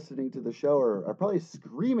that are listening to the show are probably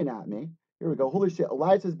screaming at me. Here we go. Holy shit,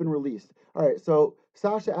 Elias has been released. All right, so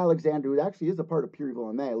Sasha Alexander, who actually is a part of Pure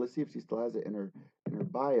Evil MMA. Let's see if she still has it in her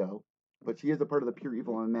bio. But she is a part of the Pure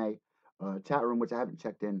Evil MMA chat room, which I haven't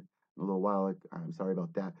checked in a little while. I'm sorry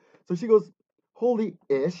about that. So she goes, holy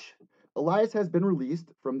ish, Elias has been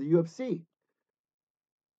released from the UFC.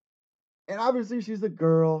 And obviously she's a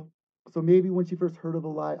girl, so maybe when she first heard of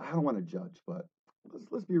Elias, I don't want to judge, but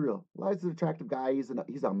let's be real. Elias is an attractive guy. He's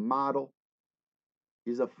a model.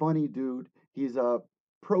 He's a funny dude. He's a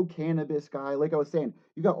pro cannabis guy. Like I was saying,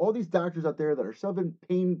 you got all these doctors out there that are shoving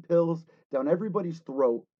pain pills down everybody's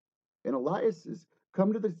throat, and Elias is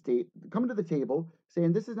coming to the table,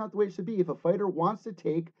 saying this is not the way it should be. If a fighter wants to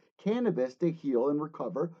take cannabis to heal and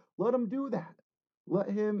recover, let him do that. Let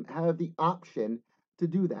him have the option to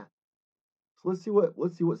do that. So let's see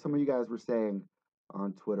what some of you guys were saying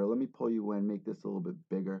on Twitter. Let me pull you in, make this a little bit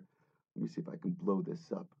bigger. Let me see if I can blow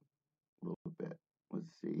this up a little bit.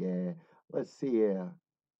 Let's see, yeah. Let's see, yeah.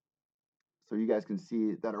 So you guys can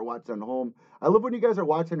see that are watching on home. I love when you guys are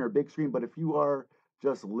watching our big screen, but if you are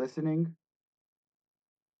just listening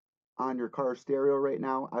on your car stereo right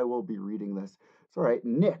now, I will be reading this. It's all right.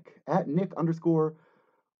 Nick at Nick_Morabito.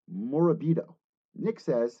 Nick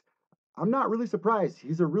says, I'm not really surprised.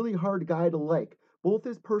 He's a really hard guy to like. Both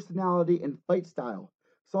his personality and fight style.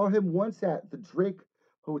 Saw him once at the Drake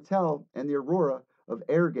Hotel, and the aurora of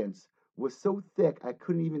arrogance was so thick I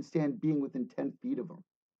couldn't even stand being within 10 feet of him.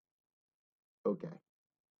 Okay.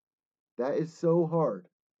 That is so hard.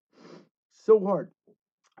 So hard.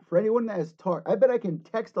 For anyone that has talked, I bet I can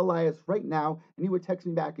text Elias right now and he would text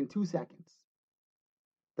me back in 2 seconds.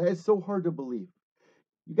 That is so hard to believe.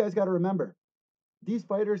 You guys got to remember, these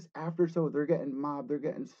fighters, after so, they're getting mobbed, they're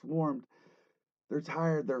getting swarmed, they're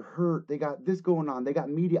tired, they're hurt, they got this going on, they got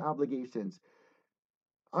media obligations.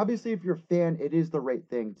 Obviously, if you're a fan, it is the right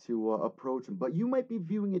thing to approach them, but you might be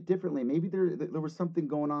viewing it differently. Maybe there was something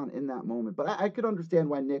going on in that moment. But I could understand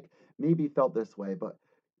why Nick maybe felt this way, but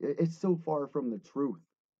it's so far from the truth.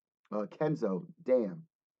 Kenzo, damn.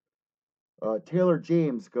 Taylor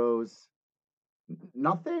James goes,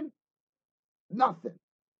 nothing? Nothing.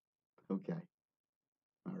 Okay.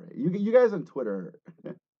 All right. You guys on Twitter.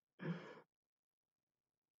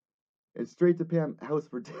 It's straight to Pam house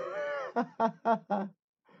for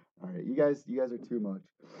all right, you guys are too much.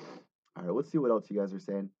 All right, let's see what else you guys are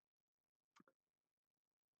saying.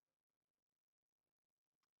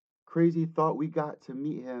 Crazy thought we got to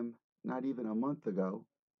meet him not even a month ago.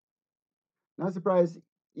 Not surprised.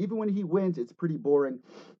 Even when he wins, it's pretty boring.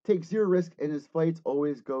 Takes zero risk, and his fights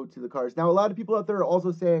always go to the cars. Now, a lot of people out there are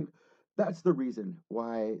also saying that's the reason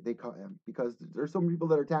why they caught him, because there's so many people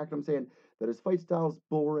that are attacking him saying that his fight style is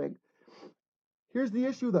boring. Here's the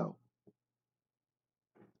issue, though.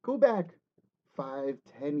 Go back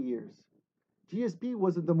 5-10 years. GSP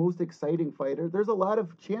wasn't the most exciting fighter. There's a lot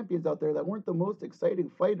of champions out there that weren't the most exciting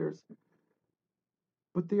fighters,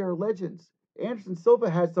 but they are legends. Anderson Silva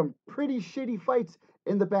had some pretty shitty fights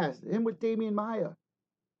in the past. Him with Damian Maia.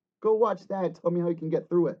 Go watch that and tell me how you can get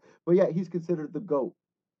through it. But yeah, he's considered the GOAT.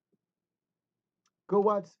 Go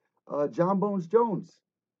watch John Bones Jones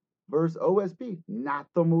versus OSP. Not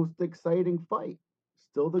the most exciting fight.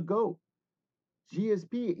 Still the GOAT.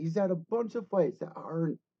 GSP, he's had a bunch of fights that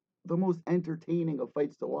aren't the most entertaining of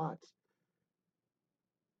fights to watch.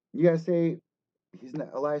 You guys say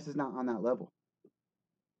Elias is not on that level.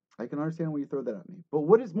 I can understand when you throw that at me. But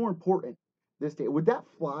what is more important this day? Would that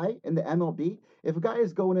fly in the MLB? If a guy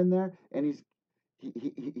is going in there and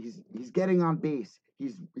he's getting on base,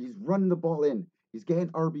 he's running the ball in, he's getting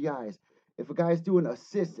RBIs. If a guy's doing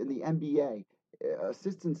assists in the NBA,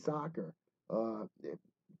 assists in soccer,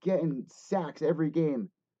 getting sacks every game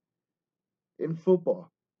in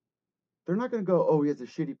football, they're not going to go, oh, he has a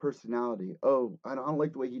shitty personality. Oh, I don't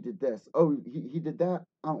like the way he did this. Oh, he did that.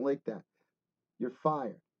 I don't like that. You're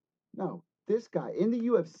fired. No, this guy in the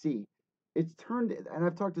UFC, it's turned, and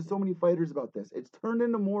I've talked to so many fighters about this, it's turned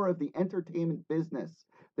into more of the entertainment business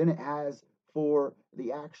than it has for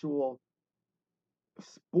the actual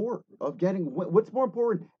sport of getting, what's more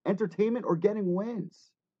important, entertainment or getting wins?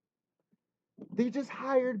 They just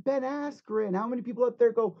hired Ben Askren. How many people out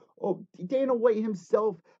there go, oh, Dana White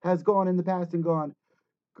himself has gone in the past and gone,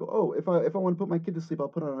 oh, if I want to put my kid to sleep, I'll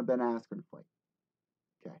put on a Ben Askren fight.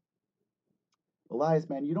 Okay. Elias,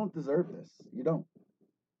 man, you don't deserve this. You don't.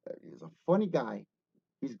 He's a funny guy.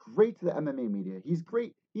 He's great to the MMA media. He's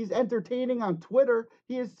great. He's entertaining on Twitter.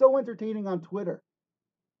 He is so entertaining on Twitter.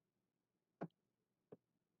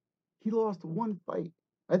 He lost one fight.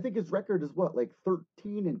 I think his record is what, like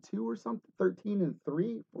 13-2 or something?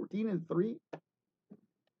 13-3? 14-3?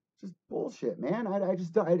 Just bullshit, man.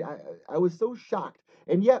 I was so shocked.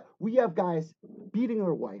 And yet we have guys beating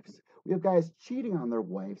their wives. We have guys cheating on their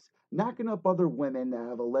wives, knocking up other women that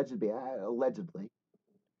have allegedly.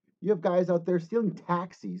 You have guys out there stealing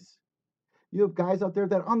taxis. You have guys out there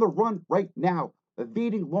that are on the run right now,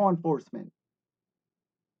 evading law enforcement.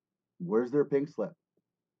 Where's their pink slip?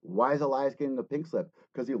 Why is Elias getting a pink slip?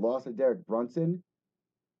 Because he lost to Derek Brunson?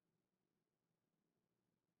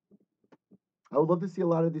 I would love to see a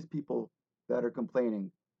lot of these people that are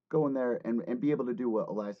complaining go in there and be able to do what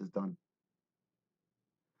Elias has done.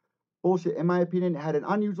 Bullshit, in my opinion, had an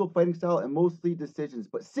unusual fighting style and mostly decisions,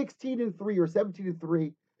 but 16-3 or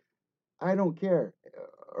 17-3, I don't care.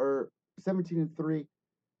 Or 17-3,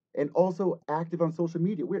 and also active on social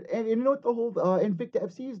media. Weird. And you know what the whole Invicta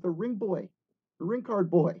FC is? The ring boy, the ring card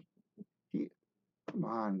boy. Come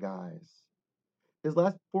on, guys. His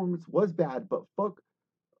last performance was bad, but fuck.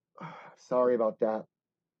 Sorry about that.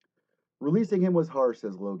 Releasing him was harsh,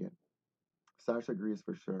 says Logan. Sasha agrees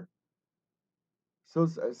for sure. So,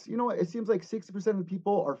 you know what? It seems like 60% of the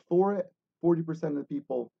people are for it, 40% of the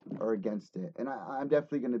people are against it. And I'm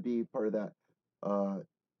definitely going to be part of that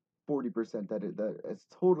 40% that is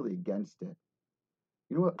totally against it.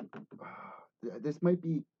 You know what? This might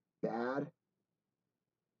be bad.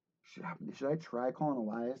 Should I try calling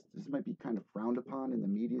Elias? This might be kind of frowned upon in the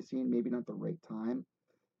media scene. Maybe not the right time.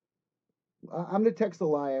 I'm going to text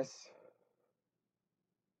Elias.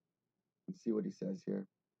 Let's see what he says here.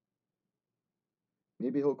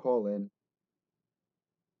 Maybe he'll call in.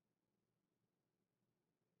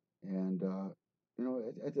 And, you know,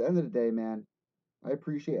 at the end of the day, man, I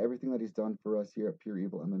appreciate everything that he's done for us here at Pure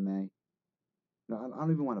Evil MMA. No, I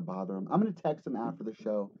don't even want to bother him. I'm going to text him after the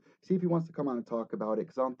show, see if he wants to come on and talk about it,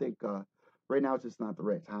 because I don't think right now it's just not the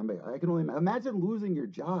right time. But I can only imagine losing your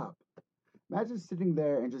job. Imagine sitting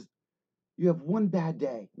there and just, you have one bad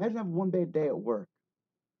day. Imagine having one bad day at work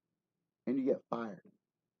and you get fired.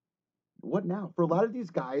 What now? For a lot of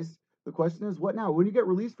these guys, the question is, what now? When you get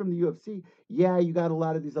released from the UFC, yeah, you got a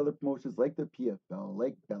lot of these other promotions like the PFL,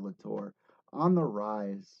 like Bellator, on the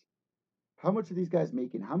rise. How much are these guys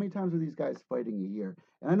making? How many times are these guys fighting a year?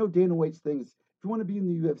 And I know Dana White's thing is, if you want to be in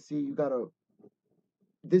the UFC, you got to,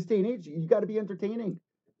 this day and age, you got to be entertaining.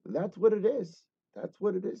 That's what it is. That's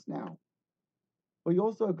what it is now. But you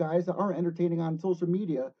also have guys that aren't entertaining on social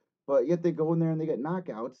media, but yet they go in there and they get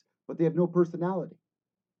knockouts, but they have no personality.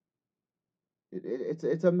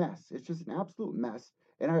 It's a mess. It's just an absolute mess.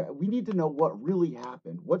 And we need to know what really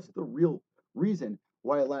happened. What's the real reason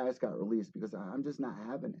why Elias got released? Because I'm just not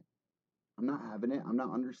having it. I'm not having it. I'm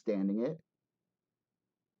not understanding it.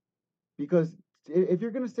 Because if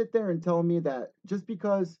you're going to sit there and tell me that just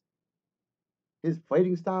because his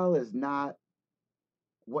fighting style is not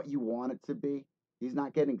what you want it to be, he's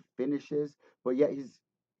not getting finishes, but yet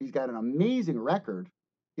he's got an amazing record.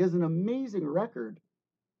 He has an amazing record.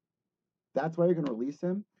 That's why you're going to release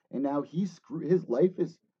him. And now he's screwed. His life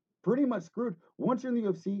is pretty much screwed. Once you're in the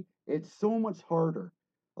UFC, it's so much harder.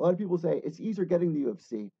 A lot of people say it's easier getting the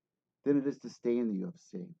UFC than it is to stay in the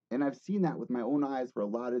UFC. And I've seen that with my own eyes for a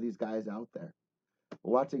lot of these guys out there.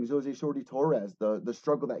 Watching Jose Shorty Torres, the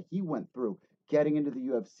struggle that he went through getting into the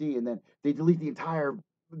UFC, and then they delete the entire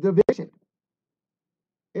division.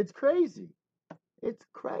 It's crazy. It's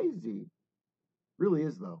crazy. Really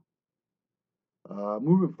is, though.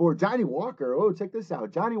 Moving forward, Johnny Walker. Oh, check this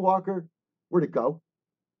out. Johnny Walker, where'd it go?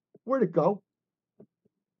 Where'd it go?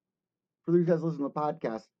 For you guys listening to the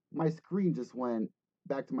podcast, my screen just went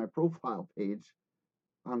back to my profile page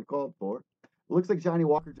on Called For. It looks like Johnny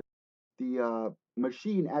Walker, the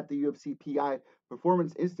machine at the UFC PI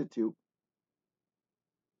Performance Institute,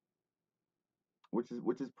 which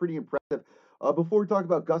is pretty impressive. Before we talk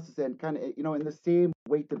about Gustafsson, kind of in the same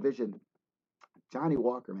weight division, Johnny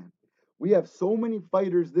Walker, man. We have so many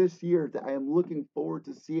fighters this year that I am looking forward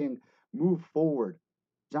to seeing move forward.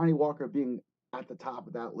 Johnny Walker being at the top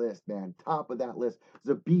of that list, man. Top of that list.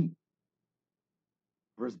 Zabit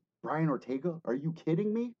versus Brian Ortega. Are you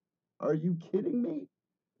kidding me? Are you kidding me?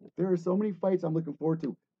 There are so many fights I'm looking forward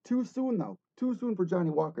to. Too soon, though. Too soon for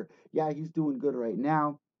Johnny Walker. Yeah, he's doing good right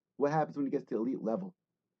now. What happens when he gets to elite level?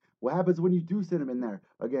 What happens when you do sit him in there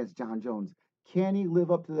against John Jones? Can he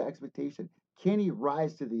live up to the expectation? Can he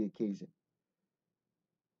rise to the occasion?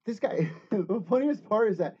 This guy, the funniest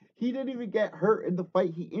part is that he didn't even get hurt in the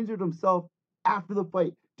fight. He injured himself after the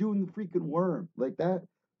fight doing the freaking worm like that.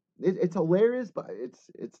 It's hilarious, but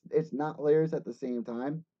it's not hilarious at the same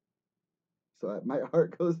time. So my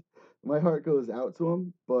heart goes out to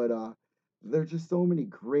him. But there's just so many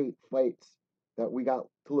great fights that we got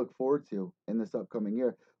to look forward to in this upcoming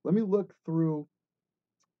year. Let me look through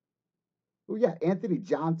Oh yeah, Anthony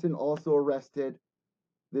Johnson also arrested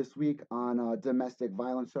this week on domestic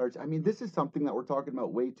violence charge. I mean, this is something that we're talking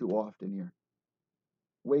about way too often here.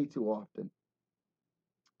 Way too often.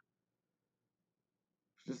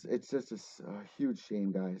 It's just a huge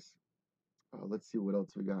shame, guys. Let's see what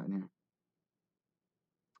else we got in here.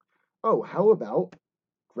 Oh, how about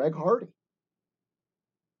Greg Hardy?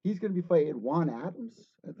 He's going to be fighting Juan Adams.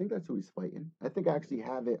 I think that's who he's fighting. I think I actually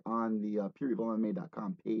have it on the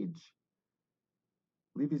pureevilmma.com page.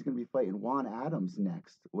 I believe he's going to be fighting Juan Adams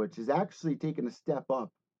next, which is actually taking a step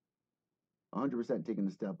up. 100% taking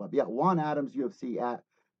a step up. Yeah, Juan Adams, UFC at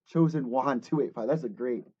Chosen Juan 285. That's a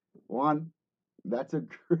great Juan. That's a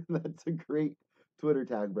that's a great Twitter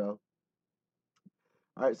tag, bro.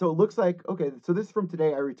 All right, so it looks like okay. So this is from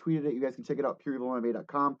today. I retweeted it. You guys can check it out.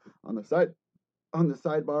 pureevilmma.com on the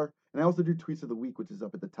sidebar, and I also do tweets of the week, which is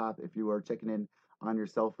up at the top if you are checking in on your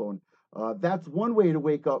cell phone. That's one way to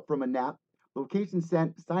wake up from a nap. Location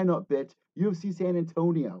sent. Sign up, bitch. UFC San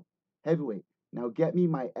Antonio heavyweight. Now get me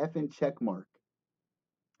my effing check mark.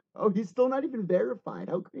 Oh, he's still not even verified.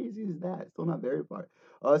 How crazy is that? Still not verified.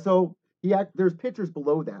 So there's pictures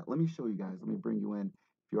below that. Let me show you guys. Let me bring you in.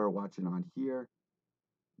 If you are watching on here,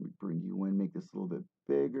 let me bring you in. Make this a little bit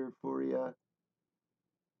bigger for you.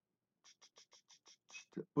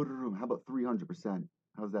 How about 300%?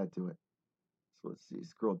 How's that do it? So let's see.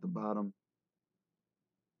 Scroll at the bottom,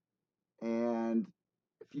 and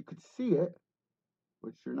if you could see it,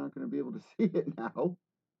 which you're not going to be able to see it now.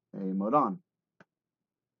 Hey, Modon.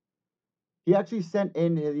 He actually sent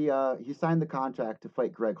in he signed the contract to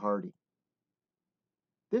fight Greg Hardy.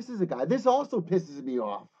 This is a guy. This also pisses me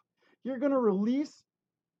off. You're gonna release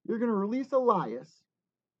Elias,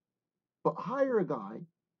 but hire a guy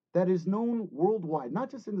that is known worldwide, not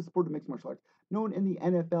just in the sport of mixed martial arts, known in the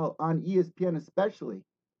NFL, on ESPN especially,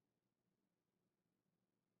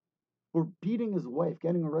 for beating his wife,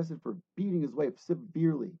 getting arrested for beating his wife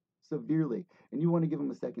severely, and you want to give him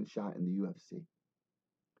a second shot in the UFC.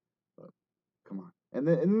 But, come on. And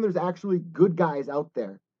then there's actually good guys out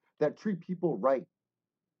there that treat people right,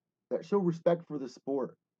 that show respect for the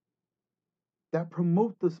sport, that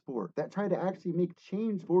promote the sport, that try to actually make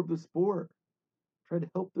change for the sport, try to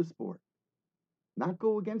help the sport. Not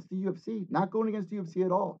go against the UFC, not going against the UFC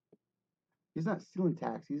at all. He's not stealing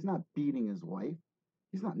taxes. He's not beating his wife.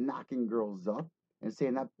 He's not knocking girls up and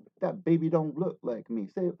saying that baby don't look like me.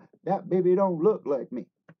 Say that baby don't look like me.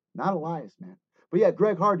 Not Elias, man. But yeah,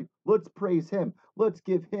 Greg Hardy, let's praise him. Let's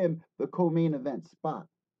give him the co-main event spot.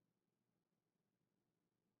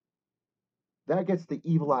 That gets the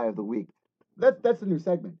evil eye of the week. That's the new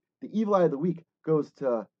segment. The evil eye of the week goes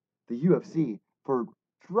to the UFC for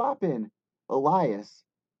dropping Elias,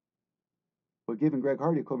 but giving Greg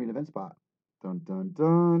Hardy a co-main event spot. Dun dun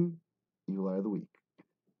dun. Evil eye of the week.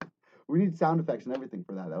 We need sound effects and everything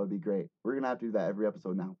for that. That would be great. We're gonna have to do that every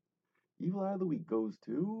episode now. Evil eye of the week goes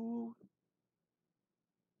to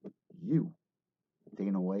you,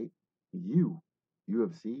 Dana White. You,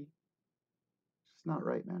 UFC. It's just not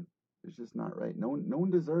right, man. It's just not right. No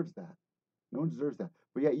one deserves that. No one deserves that.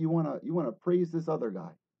 But yet you wanna praise this other guy.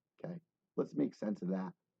 Okay. Let's make sense of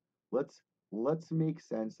that. Let's make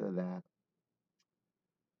sense of that.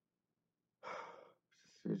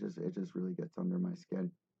 It just really gets under my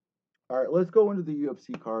skin. All right, let's go into the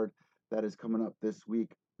UFC card that is coming up this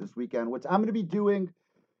weekend, which I'm going to be doing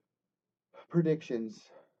predictions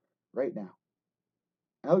right now.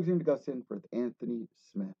 Alexander Gustafsson versus Anthony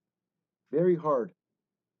Smith. Very hard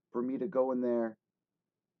for me to go in there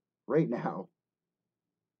right now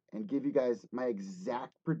and give you guys my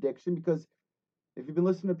exact prediction, because if you've been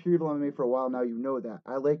listening to Pure Evil MMA for a while now, you know that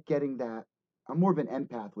I like getting that. I'm more of an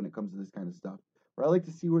empath when it comes to this kind of stuff, where I like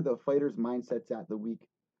to see where the fighter's mindset's at the week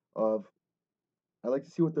of. I like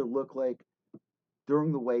to see what they look like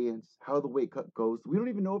during the weigh-ins, how the weight cut goes. We don't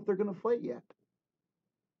even know if they're going to fight yet.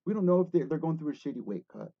 We don't know if they're going through a shitty weight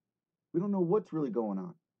cut. We don't know what's really going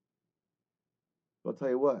on. But I'll tell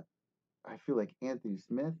you what, I feel like Anthony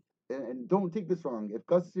Smith, and don't take this wrong, if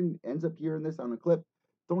Gustafsson ends up hearing this on a clip,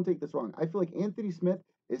 don't take this wrong. I feel like Anthony Smith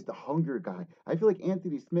is the hunger guy. I feel like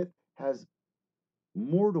Anthony Smith has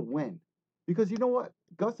more to win. Because you know what?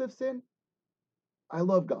 Gustafsson, I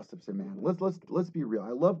love Gustafsson, man. Let's be real.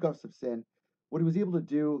 I love Gustafsson. What he was able to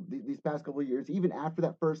do these past couple of years, even after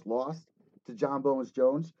that first loss to John Bones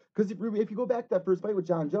Jones. Because if you go back to that first fight with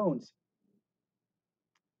John Jones,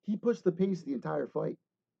 he pushed the pace the entire fight.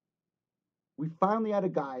 We finally had a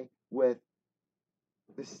guy with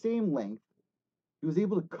the same length. He was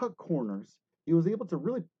able to cut corners. He was able to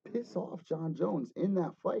really piss off John Jones in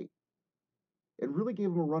that fight. and really gave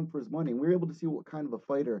him a run for his money. And we were able to see what kind of a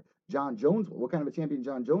fighter John Jones was, what kind of a champion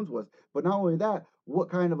John Jones was. But not only that, what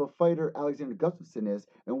kind of a fighter Alexander Gustafsson is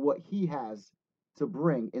and what he has to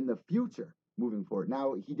bring in the future moving forward.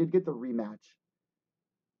 Now, he did get the rematch.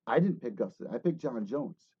 I didn't pick Gustafsson. I picked John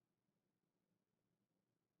Jones.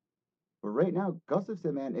 But right now,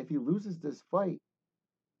 Gustafsson, man, if he loses this fight,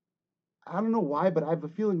 I don't know why, but I have a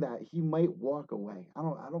feeling that he might walk away. I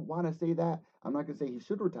don't want to say that. I'm not gonna say he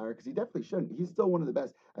should retire because he definitely shouldn't. He's still one of the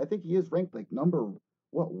best. I think he is ranked like number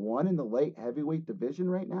one in the light heavyweight division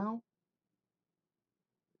right now.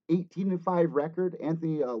 18-5 record.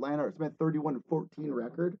 Anthony Leonard Smith 31-14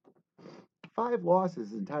 record. 5 losses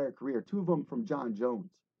his entire career. 2 of them from John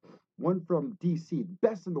Jones. 1 from DC.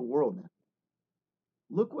 Best in the world, man.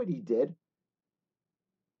 Look what he did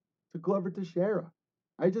to Glover Teixeira.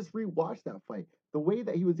 I just rewatched that fight. The way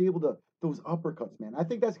that he was able to, those uppercuts, man. I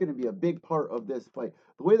think that's going to be a big part of this fight.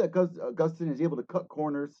 The way that Gustafsson is able to cut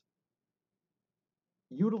corners,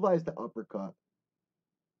 utilize the uppercut.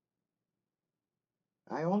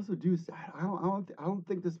 I also do. I don't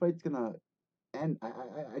think this fight's gonna end. I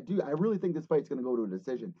really think this fight's gonna go to a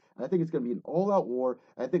decision. I think it's gonna be an all-out war.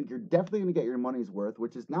 I think you're definitely gonna get your money's worth,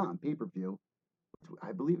 which is not on pay-per-view.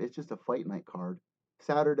 I believe it's just a fight night card.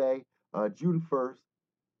 Saturday, June 1st,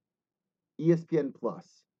 ESPN Plus.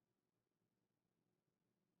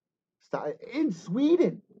 In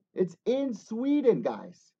Sweden. It's in Sweden,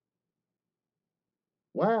 guys.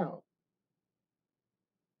 Wow.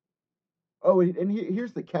 Oh, and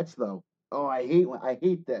here's the catch, though. Oh, I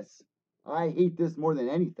hate this. I hate this more than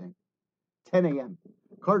anything. 10 a.m.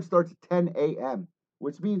 Card starts at 10 a.m.,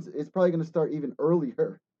 which means it's probably going to start even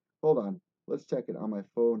earlier. Hold on. Let's check it on my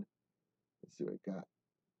phone. Let's see what I got.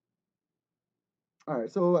 All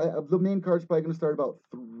right, so the main card's probably going to start about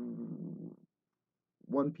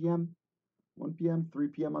 1 p.m. 1 p.m., 3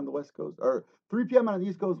 p.m. on the West Coast, or 3 p.m. on the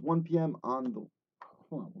East Coast, 1 p.m. on the.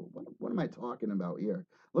 Hold on, what am I talking about here?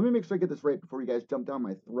 Let me make sure I get this right before you guys jump down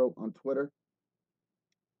my throat on Twitter.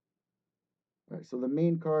 All right, so the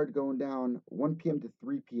main card going down 1 p.m. to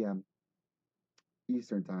 3 p.m.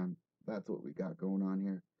 Eastern time. That's what we got going on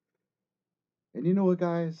here. And you know what,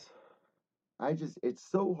 guys? It's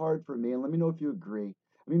so hard for me, and let me know if you agree.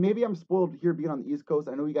 I mean, maybe I'm spoiled here being on the East Coast.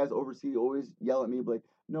 I know you guys overseas always yell at me, but like,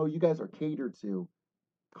 no, you guys are catered to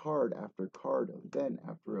card after card, event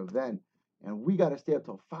after event. And we got to stay up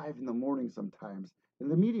till 5 in the morning sometimes. And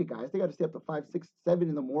the media guys, they got to stay up till 5, 6, 7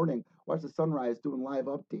 in the morning, watch the sunrise, doing live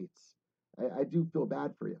updates. I do feel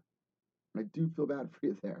bad for you. I do feel bad for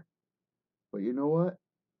you there. But you know what?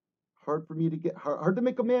 Hard for me to get, hard to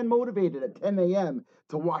make a man motivated at 10 a.m.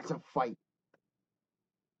 to watch a fight.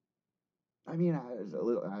 I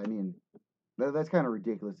mean, that's kind of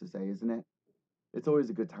ridiculous to say, isn't it? It's always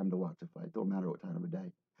a good time to watch a fight. Don't matter what time of the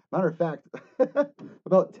day. Matter of fact,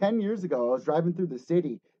 about 10 years ago, I was driving through the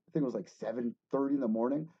city. I think it was like 7:30 in the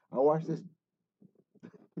morning. I watched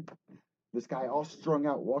this guy all strung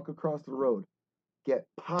out walk across the road, get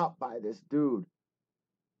popped by this dude,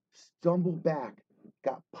 stumble back,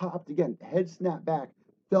 got popped again, head snapped back,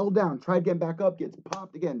 fell down, tried getting back up, gets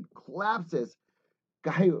popped again, collapses.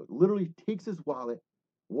 Guy literally takes his wallet,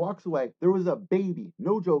 walks away. There was a baby.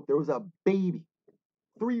 No joke. There was a baby.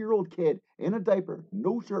 3-year-old kid in a diaper,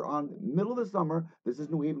 no shirt on, middle of the summer. This is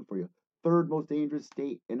New Haven for you. 3rd most dangerous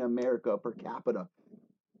state in America per capita.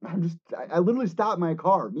 I literally stopped my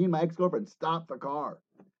car. Me and my ex-girlfriend stopped the car.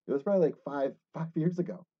 It was probably like five years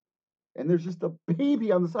ago. And there's just a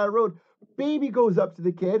baby on the side of the road. Baby goes up to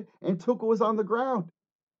the kid and took what was on the ground.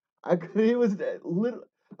 It was literally.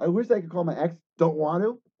 I wish I could call my ex. Don't want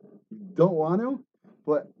to.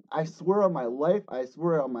 But I swear on my life. I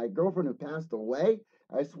swear on my girlfriend who passed away.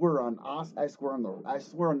 I swear on us. I swear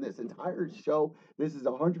on this entire show. This is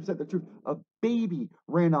 100% the truth. A baby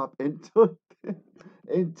ran up and took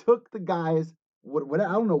the guy's. What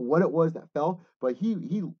I don't know what it was that fell, but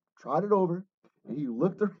he trotted over and he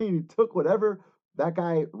looked around and he took whatever that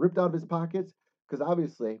guy ripped out of his pockets. Because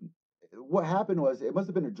obviously, what happened was it must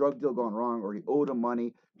have been a drug deal gone wrong, or he owed him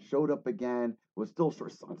money, showed up again, was still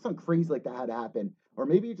short. Something crazy like that had happened. Or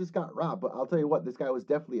maybe he just got robbed. But I'll tell you what, this guy was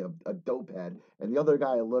definitely a dope head. And the other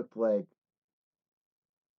guy looked like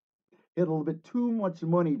he had a little bit too much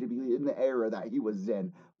money to be in the era that he was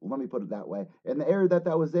in. Let me put it that way. And the area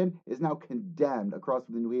that was in is now condemned across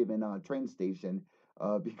from the New Haven train station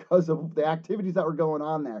because of the activities that were going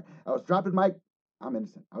on there. I'm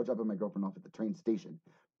innocent. I was dropping my girlfriend off at the train station.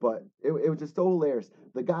 But it was just so hilarious.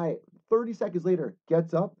 The guy, 30 seconds later,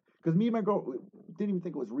 gets up. Because me and my girl didn't even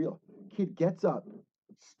think it was real. Kid gets up,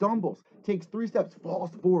 stumbles, takes 3 steps,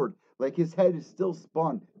 falls forward. Like his head is still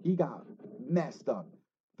spun. He got messed up.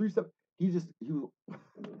 3 steps. he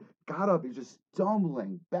got up, he's just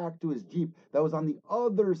stumbling back to his Jeep that was on the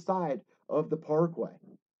other side of the parkway.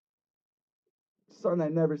 Something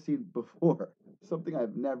I've never seen before. Something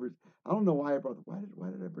I've never. I don't know why I brought. Why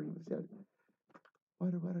did I bring this yet? Why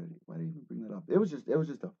did I even bring that up? It was just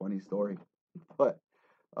a funny story. But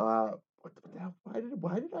what the hell? Why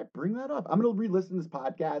did I bring that up? I'm gonna re-listen to this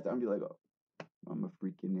podcast. I'm gonna be like, oh, I'm a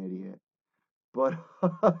freaking idiot. But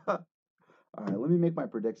all right, let me make my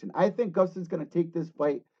prediction. I think Gustafsson's gonna take this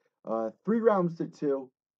fight 3 rounds to 2.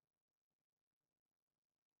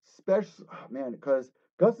 Special man, because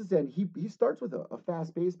Gustafsson he starts with a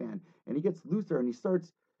fast pace, man, and he gets looser and he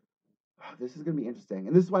starts. This is going to be interesting.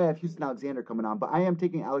 And this is why I have Houston Alexander coming on. But I am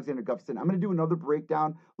taking Alexander Gustafsson. I'm going to do another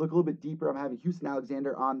breakdown, look a little bit deeper. I'm having Houston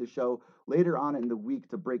Alexander on the show later on in the week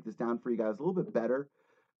to break this down for you guys a little bit better.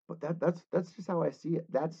 But that's just how I see it.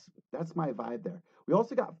 That's my vibe there. We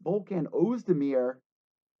also got Volkan Ozdemir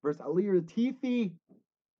versus Alir Latifi.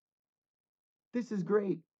 This is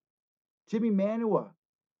great. Jimmy Manua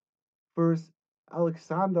versus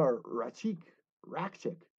Alexander Rakchik.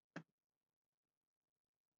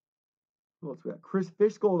 Who else we got? Chris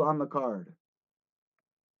Fishgold on the card.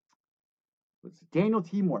 Let's see. Daniel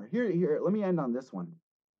Timur. Here. Let me end on this one.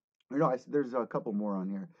 There's a couple more on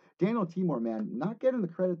here. Daniel Timur, man, not getting the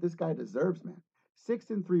credit this guy deserves, man.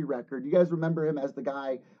 6-3 record. You guys remember him as the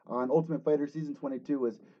guy on Ultimate Fighter Season 22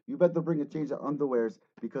 was, you bet they'll bring a change of underwears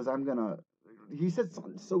because I'm gonna. He said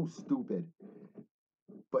something so stupid,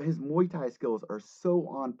 but his Muay Thai skills are so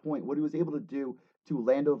on point. What he was able to do to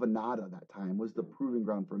Lando Venata that time was the proving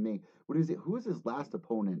ground for me. Who was his last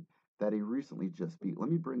opponent that he recently just beat? Let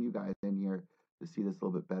me bring you guys in here to see this a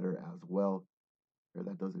little bit better as well. Or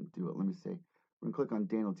that doesn't do it. Let me see. We're gonna click on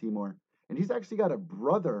Daniel Timur, and he's actually got a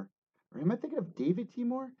brother. Or am I thinking of David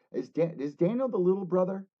Timur? Is Daniel the little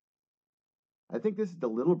brother? I think this is the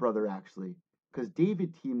little brother actually, because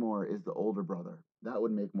David Timur is the older brother. That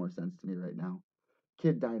would make more sense to me right now.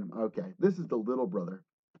 Kid Dynamo. Okay, this is the little brother.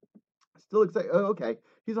 Still excited. Oh, okay,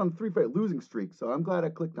 he's on a 3-fight losing streak, so I'm glad I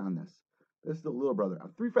clicked on this. This is the little brother. A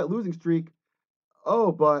 3-fight losing streak.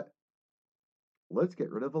 Oh, but let's get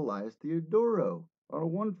rid of Elias Theodorou on a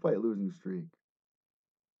 1-fight losing streak.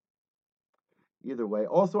 Either way.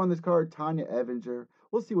 Also on this card, Tanya Evinger.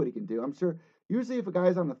 We'll see what he can do. I'm sure usually if a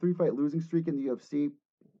guy's on a 3-fight losing streak in the UFC,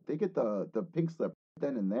 they get the pink slip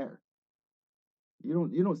then and there.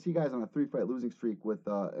 You don't see guys on a 3-fight losing streak with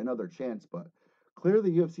another chance, but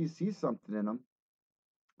clearly UFC sees something in him.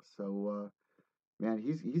 So man,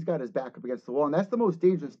 he's got his back up against the wall, and that's the most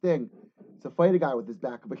dangerous thing, to fight a guy with his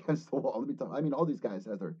back up against the wall. Let me tell you, I mean, all these guys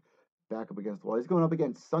have their back up against the wall. He's going up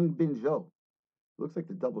against Sung Bin Jo. Looks like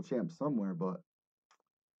the double champ somewhere, but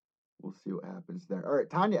we'll see what happens there. All right,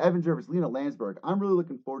 Tanya Evinger versus Lena Landsberg. I'm really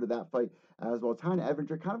looking forward to that fight as well. Tanya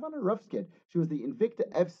Evinger, kind of on a rough skid. She was the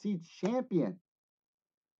Invicta FC champion.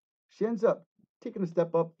 She ends up taking a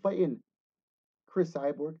step up, fighting Chris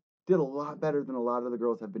Cyborg. Did a lot better than a lot of the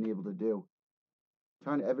girls have been able to do.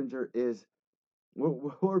 Tanya Evinger is,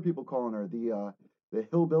 what are people calling her? The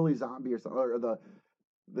hillbilly zombie or something, or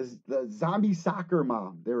the zombie soccer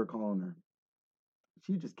mom, they were calling her.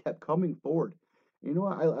 She just kept coming forward. You know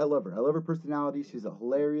what? I love her. I love her personality. She's a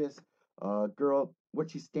hilarious girl. What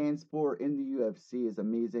she stands for in the UFC is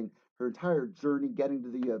amazing. Her entire journey getting to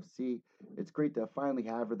the UFC, it's great to finally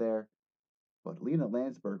have her there. But Lena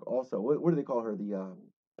Landsberg also, what do they call her?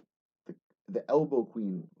 The elbow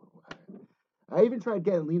queen. I even tried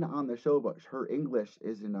getting Lena on the show, but her English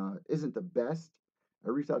isn't the best. I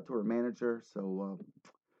reached out to her manager, so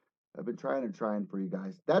I've been trying for you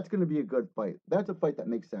guys. That's going to be a good fight. That's a fight that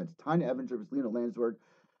makes sense. Tanya Evinger versus Lena Landsberg.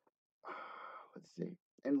 Let's see.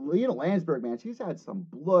 And Lena Landsberg, man, she's had some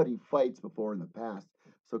bloody fights before in the past.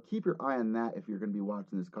 So keep your eye on that if you're going to be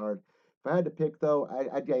watching this card. If I had to pick, though,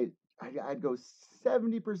 I'd go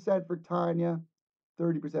 70% for Tanya,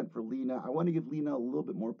 30% for Lena. I want to give Lena a little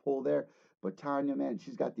bit more pull there. But Tanya, man,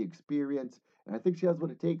 she's got the experience. And I think she has what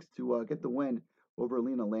it takes to get the win over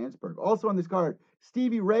Lena Landsberg. Also on this card,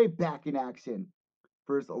 Stevie Ray back in action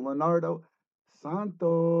versus Leonardo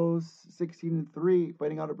Santos, 16-3,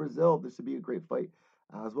 fighting out of Brazil. This should be a great fight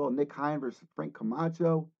as well. Nick Hein versus Frank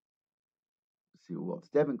Camacho. Let's see who else.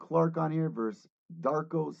 Devin Clark on here versus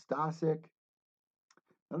Darko Stasic.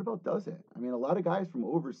 That about does it. I mean, a lot of guys from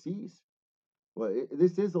overseas. Well,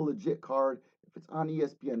 this is a legit card. If it's on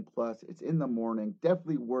ESPN Plus, it's in the morning.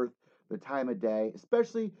 Definitely worth the time of day.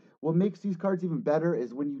 Especially what makes these cards even better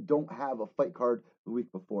is when you don't have a fight card the week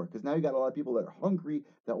before. Because now you got a lot of people that are hungry,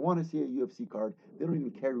 that want to see a UFC card. They don't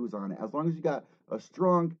even care who's on it. As long as you got a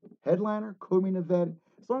strong headliner, co-main event,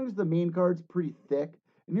 as long as the main card's pretty thick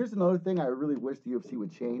And here's another thing I really wish the UFC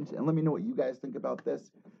would change, and let me know what you guys think about this.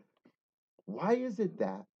 Why is it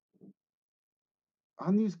that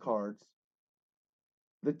on these cards,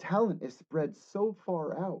 the talent is spread so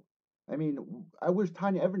far out? I mean, I wish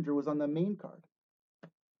Tanya Evinger was on the main card.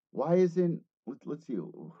 Why isn't, let's see,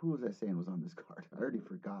 who was I saying was on this card? I already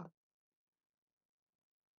forgot.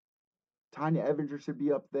 Tanya Evinger should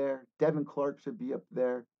be up there. Devin Clark should be up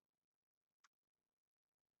there.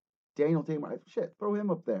 Daniel Tamer, shit, throw him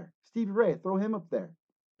up there. Stevie Ray, throw him up there.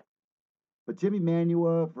 But Jimmy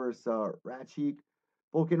Manua versus Ratchik,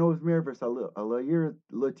 Volkan Ozdemir versus Alair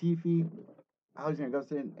Latifi, Alexander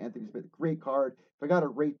Gustafsson, Anthony Smith, great card. If I got to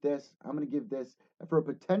rate this, I'm going to give this for a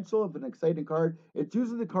potential of an exciting card. It's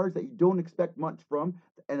usually the cards that you don't expect much from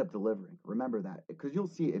that end up delivering. Remember that. Because you'll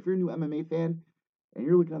see, if you're a new MMA fan and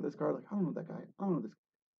you're looking at this card like, I don't know that guy, I don't know this,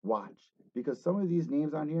 watch. Because some of these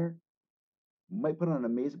names on here might put on an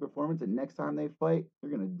amazing performance, and next time they fight, you're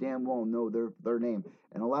going to damn well know their name.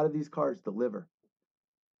 And a lot of these cards deliver.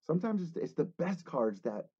 Sometimes it's the best cards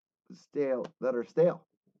that are stale.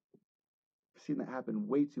 I've seen that happen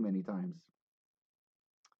way too many times.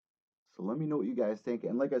 So let me know what you guys think.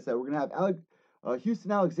 And like I said, we're going to have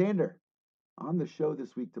Houston Alexander on the show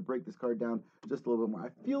this week to break this card down just a little bit more.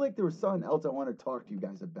 I feel like there was something else I want to talk to you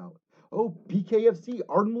guys about. Oh, BKFC,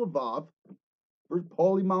 Artem Lvov versus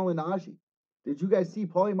Paulie Malignaggi. Did you guys see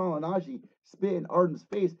Paulie Malignaggi spit in Artem's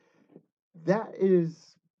face? That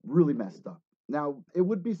is really messed up. Now, it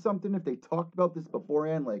would be something if they talked about this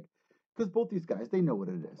beforehand, like, because both these guys, they know what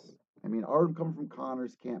it is. I mean, Artem coming from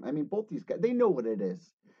Connor's camp. I mean, both these guys, they know what it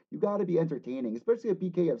is. You got to be entertaining, especially at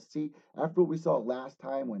BKFC after what we saw last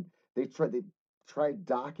time when they tried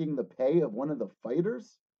docking the pay of one of the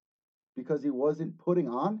fighters because he wasn't putting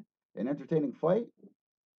on an entertaining fight.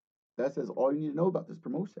 That says all you need to know about this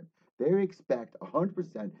promotion. They expect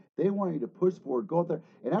 100%. They want you to push forward, go out there.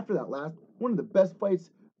 And after that one of the best fights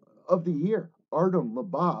of the year, Artem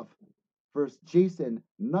Lvov versus Jason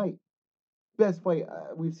Knight. Best fight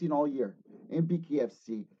we've seen all year in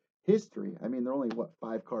BKFC history. I mean, they're only,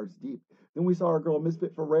 5 cards deep. Then we saw our girl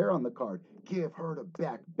Misfit Ferrer on the card. Give her to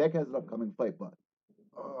Beck. Beck has an upcoming fight, but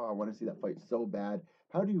I want to see that fight so bad.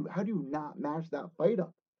 How do you not match that fight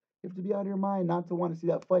up? You have to be out of your mind not to want to see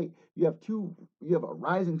that fight. You have a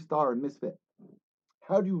rising star in Misfit.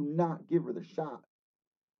 How do you not give her the shot?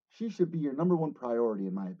 She should be your number one priority,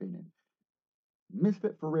 in my opinion.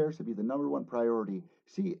 Misfit Ferrer should be the number one priority.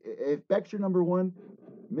 See, if Beck's your number one,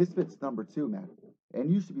 Misfit's number 2, man.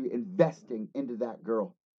 And you should be investing into that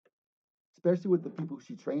girl, especially with the people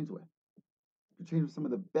she trains with. She trains with some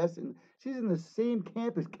of the best, and she's in the same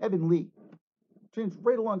camp as Kevin Lee. Trains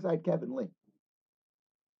right alongside Kevin Lee.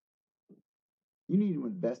 You need to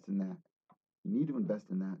invest in that. You need to invest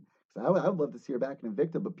in that. So I would love to see her back in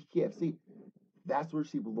Invicta, but PKFC, that's where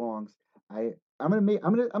she belongs. I'm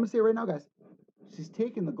gonna say it right now, guys. She's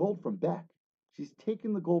taking the gold from Beck. She's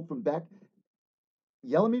taking the gold from Beck.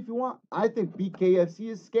 Yell at me if you want. I think BKFC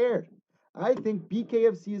is scared. I think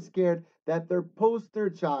BKFC is scared that their poster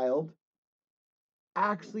child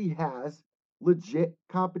actually has legit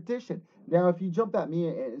competition. Now, if you jump at me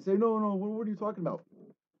and say, no, what are you talking about?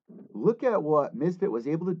 Look at what Misfit was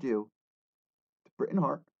able to do to Britain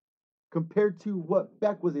Hart compared to what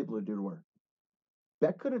Beck was able to do to her.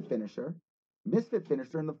 Beck couldn't finish her. Misfit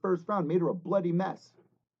finished her in the first round, made her a bloody mess.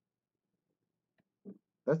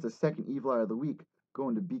 That's the second Evil Eye of the week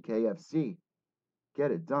going to BKFC.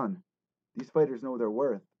 Get it done. These fighters know their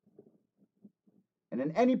worth. And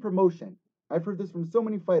in any promotion, I've heard this from so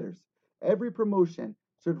many fighters, every promotion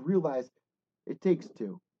should realize it takes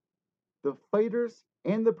two. The fighters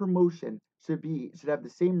and the promotion should have the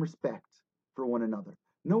same respect for one another.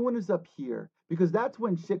 No one is up here because that's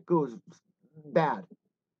when shit goes bad.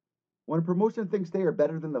 When a promotion thinks they are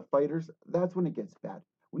better than the fighters, that's when it gets bad.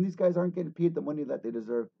 When these guys aren't getting paid the money that they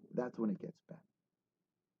deserve, that's when it gets bad.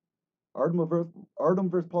 Artem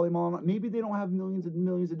versus Paulie Malignaggi, maybe they don't have millions and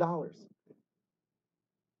millions of dollars.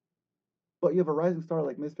 But you have a rising star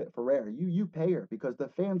like Misfit Ferrer. You pay her because the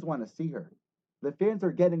fans want to see her. The fans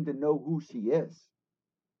are getting to know who she is.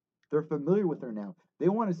 They're familiar with her now. They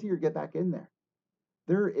want to see her get back in there.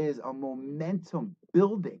 There is a momentum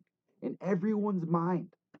building in everyone's mind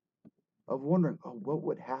of wondering, what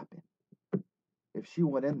would happen if she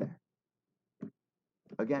went in there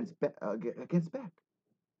against Beck?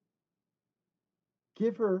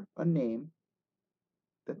 Give her a name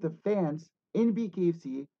that the fans in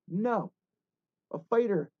BKFC know. A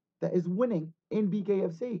fighter that is winning in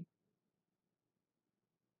BKFC.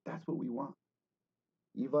 That's what we want.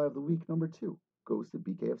 Evil Eye of the Week number 2 goes to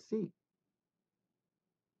BKFC.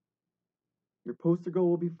 Your poster girl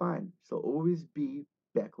will be fine. She'll always be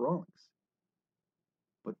Beck Rawlings.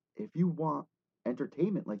 But if you want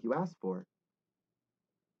entertainment like you asked for,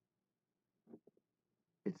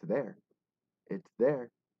 it's there. It's there.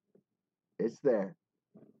 It's there.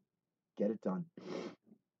 Get it done.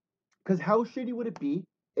 Because how shitty would it be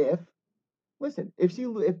if, listen,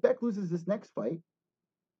 if Beck loses this next fight,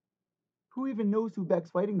 who even knows who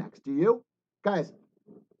Beck's fighting next? Do you? Guys,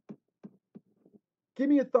 give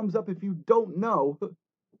me a thumbs up if you don't know.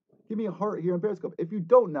 Give me a heart here on Periscope if you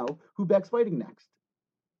don't know who Beck's fighting next.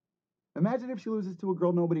 Imagine if she loses to a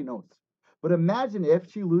girl nobody knows. But imagine if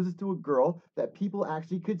she loses to a girl that people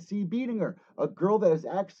actually could see beating her. A girl that is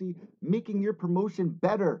actually making your promotion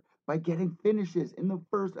better by getting finishes in the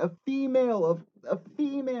first. A female.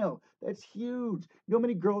 That's huge. You know how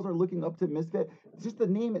many girls are looking up to Misfit? Just the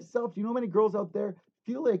name itself. You know how many girls out there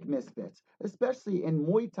feel like Misfits, especially in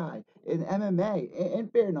Muay Thai, in MMA,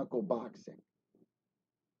 and bare knuckle boxing.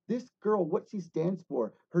 This girl, what she stands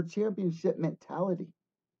for, her championship mentality.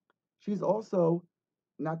 She's also,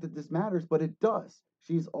 not that this matters, but it does.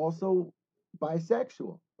 She's also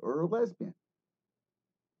bisexual or a lesbian.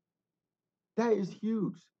 That is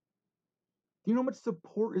huge. Do you know how much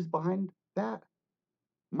support is behind that?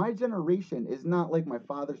 My generation is not like my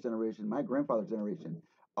father's generation, my grandfather's generation.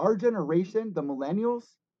 Our generation, the millennials,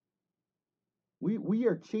 we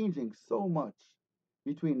are changing so much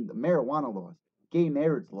between the marijuana laws, gay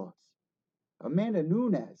marriage laws. Amanda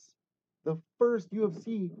Nunes, the first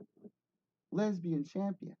UFC lesbian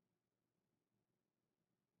champion.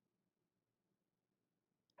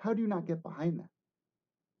 How do you not get behind that?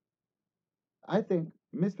 I think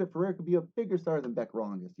Misfit Ferrer could be a bigger star than Beck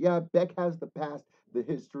Rawlings is. Yeah, Beck has the past, the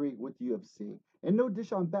history with UFC. And no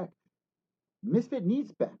dish on Beck. Misfit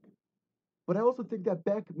needs Beck. But I also think that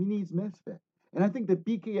Beck needs Misfit. And I think that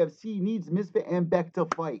BKFC needs Misfit and Beck to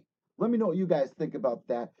fight. Let me know what you guys think about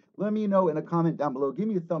that. Let me know in a comment down below. Give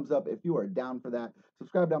me a thumbs up if you are down for that.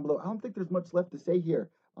 Subscribe down below. I don't think there's much left to say here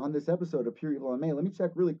on this episode of Pure Evil MMA. Let me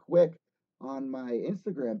check really quick on my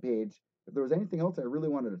Instagram page if there was anything else I really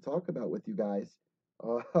wanted to talk about with you guys.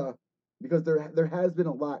 Because there has been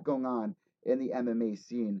a lot going on in the MMA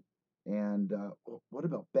scene. And what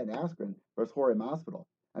about Ben Askren versus Jorge Masvidal?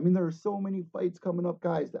 I mean, there are so many fights coming up,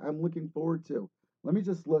 guys, that I'm looking forward to. Let me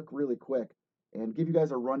just look really quick and give you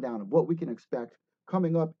guys a rundown of what we can expect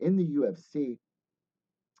coming up in the UFC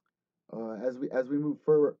as we move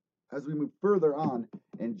further on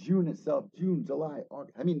in June itself. June, July,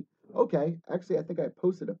 August. I mean, okay. Actually, I think I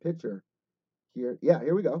posted a picture here. Yeah,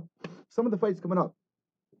 here we go. Some of the fights coming up.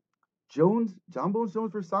 John Bones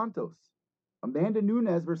Jones versus Santos. Amanda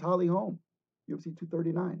Nunes versus Holly Holm. UFC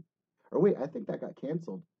 239. Or wait, I think that got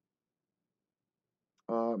canceled.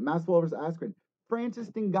 Masvidal versus Askren. Francis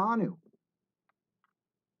Ngannou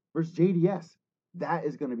versus JDS. That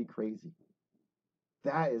is going to be crazy.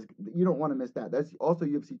 You don't want to miss that. That's also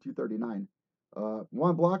UFC 239.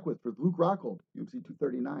 Juan Blachowicz versus Luke Rockhold, UFC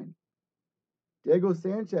 239. Diego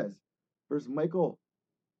Sanchez versus Michael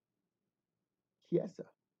Chiesa.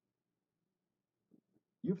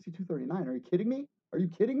 UFC 239. Are you kidding me? Are you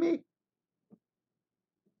kidding me?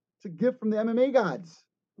 It's a gift from the MMA gods.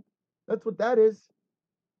 That's what that is.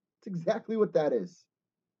 It's exactly what that is.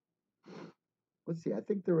 Let's see. I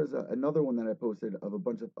think there was another one that I posted of a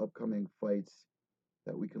bunch of upcoming fights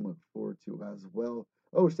that we can look forward to as well.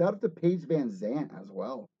 Oh, shout out to Paige Van Zant as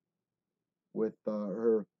well with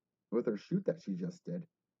her shoot that she just did.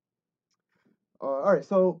 All right,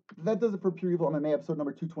 so that does it for Pure Evil MMA episode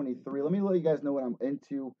number 223. Let me let you guys know what I'm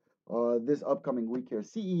into this upcoming week here.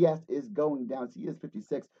 CES is going down. CES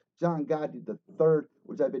 56. John Gotti the third,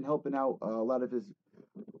 which I've been helping out a lot of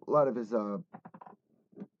his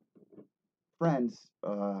friends,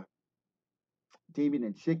 Damien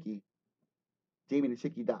and Chicky,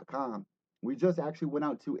 DamienandChicky.com. We just actually went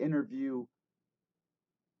out to interview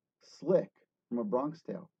Slick from A Bronx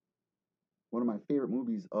Tale, one of my favorite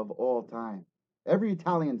movies of all time. Every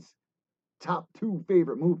Italian's top 2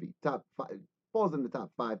 favorite movie, top 5, falls in the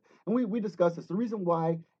top 5. And we discussed this. The reason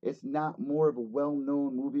why it's not more of a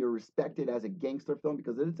well-known movie or respected as a gangster film,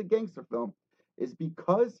 because it's a gangster film, is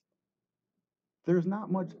because there's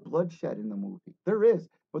not much bloodshed in the movie. There is,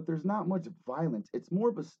 but there's not much violence. It's more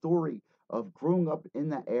of a story of growing up in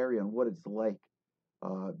that area and what it's like,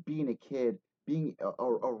 being a kid, being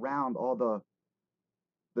around all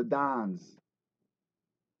the dons,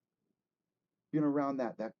 being around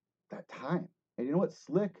that time. And you know what?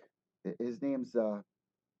 Slick, his name's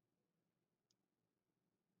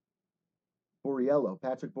Borriello,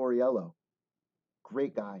 Patrick Borriello.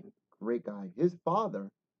 Great guy. His father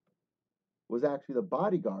was actually the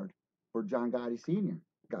bodyguard for John Gotti Sr.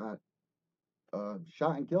 Got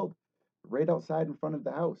shot and killed right outside in front of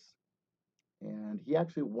the house. And he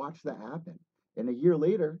actually watched that happen. And a year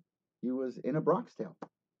later, he was in a Bronx Tale.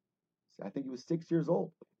 I think he was 6 years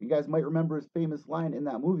old. You guys might remember his famous line in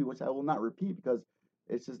that movie, which I will not repeat because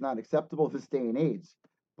it's just not acceptable this day and age.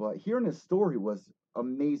 But hearing his story was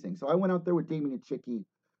amazing. So I went out there with Damien and Chicky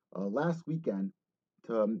last weekend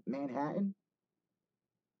to Manhattan.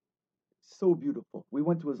 So beautiful. We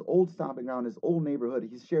went to his old stomping ground, his old neighborhood.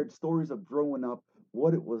 He shared stories of growing up,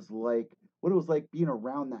 what it was like being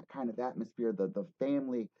around that kind of atmosphere, the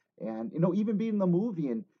family, and even being in the movie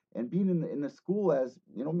and being in the school as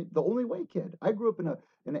the only white kid. I grew up in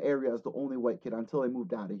an area as the only white kid until I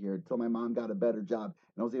moved out of here, until my mom got a better job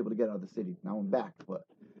and I was able to get out of the city. Now I'm back, but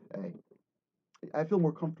hey, I feel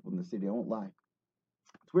more comfortable in the city. I won't lie.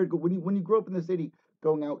 It's weird when you grow up in the city,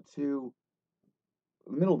 going out to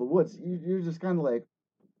the middle of the woods. You're just kind of like,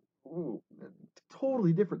 ooh,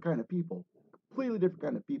 totally different kind of people, completely different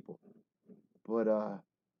kind of people. But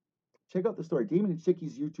check out the story. Damien and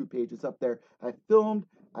Chicky's YouTube page is up there.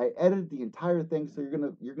 I edited the entire thing, so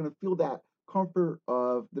you're gonna feel that comfort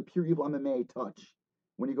of the Pure Evil MMA touch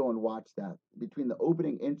when you go and watch that. Between the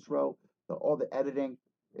opening intro, all the editing,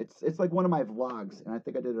 it's like one of my vlogs, and I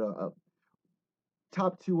think I did a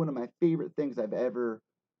top 2, one of my favorite things I've ever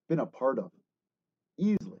been a part of,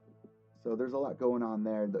 easily. So there's a lot going on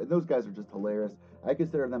there. Those guys are just hilarious. I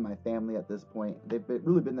consider them my family at this point. They've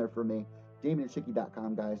really been there for me.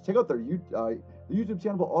 DamienandChicky.com, guys. Check out their YouTube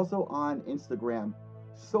channel, but also on Instagram.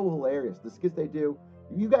 So hilarious. The skits they do.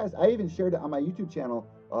 You guys, I even shared it on my YouTube channel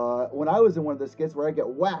when I was in one of the skits where I get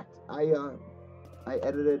whacked. I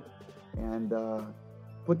edited and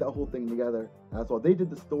put that whole thing together as well. They did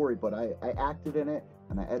the story, but I acted in it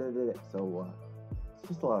and I edited it. So it's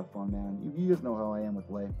just a lot of fun, man. You guys know how I am with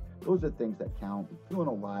life. Those are things that count. Feeling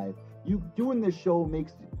alive. You doing this show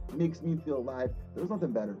makes me feel alive. There's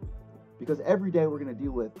nothing better. Because every day we're going to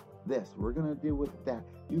deal with this. We're going to deal with that.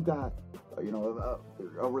 You got,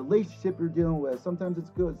 a relationship you're dealing with. Sometimes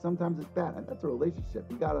it's good. Sometimes it's bad. And that's a relationship.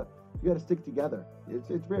 You gotta stick together.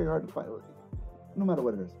 It's very hard to fight. No matter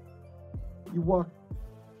what it is. You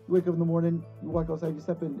wake up in the morning. You walk outside. You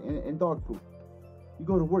step in dog poop. You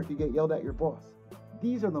go to work. You get yelled at your boss.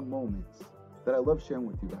 These are the moments that I love sharing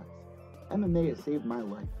with you guys. MMA has saved my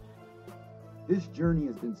life. This journey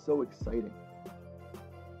has been so exciting.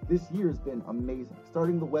 This year has been amazing.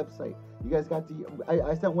 Starting the website. You guys got to...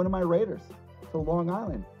 I sent one of my writers to Long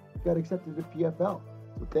Island. Got accepted to PFL.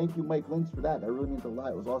 So thank you, Mike Lynch, for that. That really means a lot.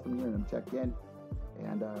 It was awesome hearing him check in.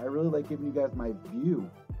 And I really like giving you guys my view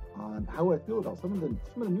on how I feel about some of the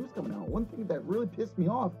news coming out. One thing that really pissed me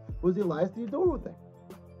off was the Elias Theodorou thing.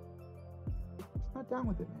 I'm just not down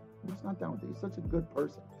with it, man. I'm just not down with it. He's such a good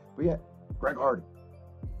person. But yet, Greg Hardy.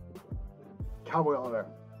 Cowboy Oliver.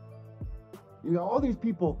 You got all these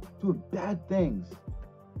people doing bad things.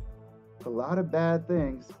 A lot of bad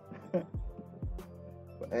things. But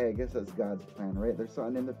hey, I guess that's God's plan, right? There's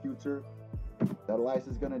something in the future that Elias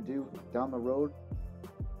is going to do down the road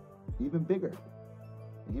even bigger.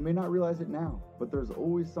 And he may not realize it now, but there's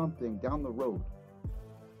always something down the road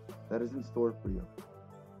that is in store for you.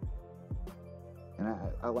 And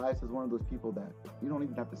Elias is one of those people that you don't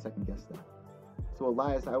even have to second guess that. So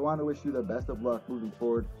Elias, I want to wish you the best of luck moving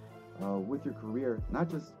forward with your career, not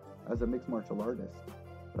just as a mixed martial artist,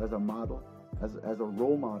 but as a model, as a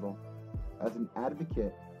role model, as an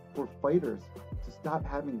advocate for fighters to stop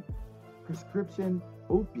having prescription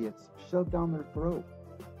opiates shoved down their throat.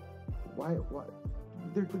 Why?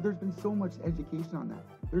 There's been so much education on that.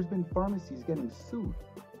 There's been pharmacies getting sued.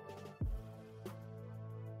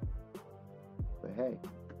 But hey,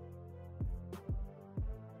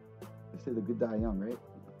 they say the good die young, right?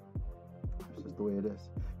 That's just the way it is.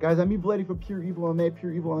 Guys, I'm Evil Eddie from Pure Evil MMA,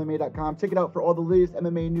 pureevilmma.com. Check it out for all the latest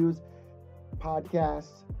MMA news,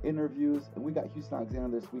 podcasts, interviews, and we got Houston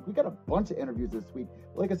Alexander this week. We got a bunch of interviews this week.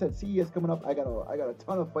 Like I said, CES coming up. I got a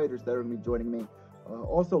ton of fighters that are going to be joining me.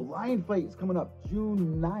 Also, Lion Fight is coming up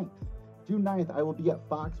June 9th. June 9th, I will be at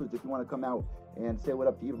Foxwoods if you want to come out and say what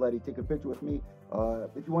up to Evil Eddie, take a picture with me.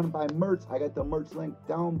 If you want to buy merch, I got the merch link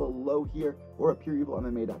down below here or at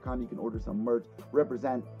pureevilmma.com. You can order some merch.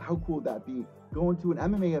 Represent. How cool would that be? Going to an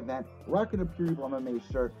MMA event, rocking a Pure Evil MMA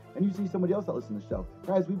shirt, and you see somebody else that listens to the show.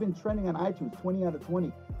 Guys, we've been trending on iTunes, 20 out of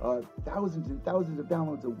 20. Thousands and thousands of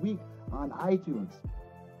downloads a week on iTunes.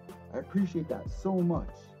 I appreciate that so much.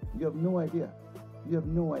 You have no idea. You have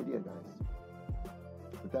no idea, guys.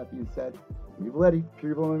 With that being said, I'm Evil Eddie,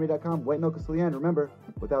 pureevilmma.com, White Knuckles to the end. Remember,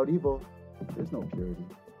 without evil, there's no purity.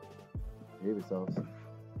 Behave yourselves.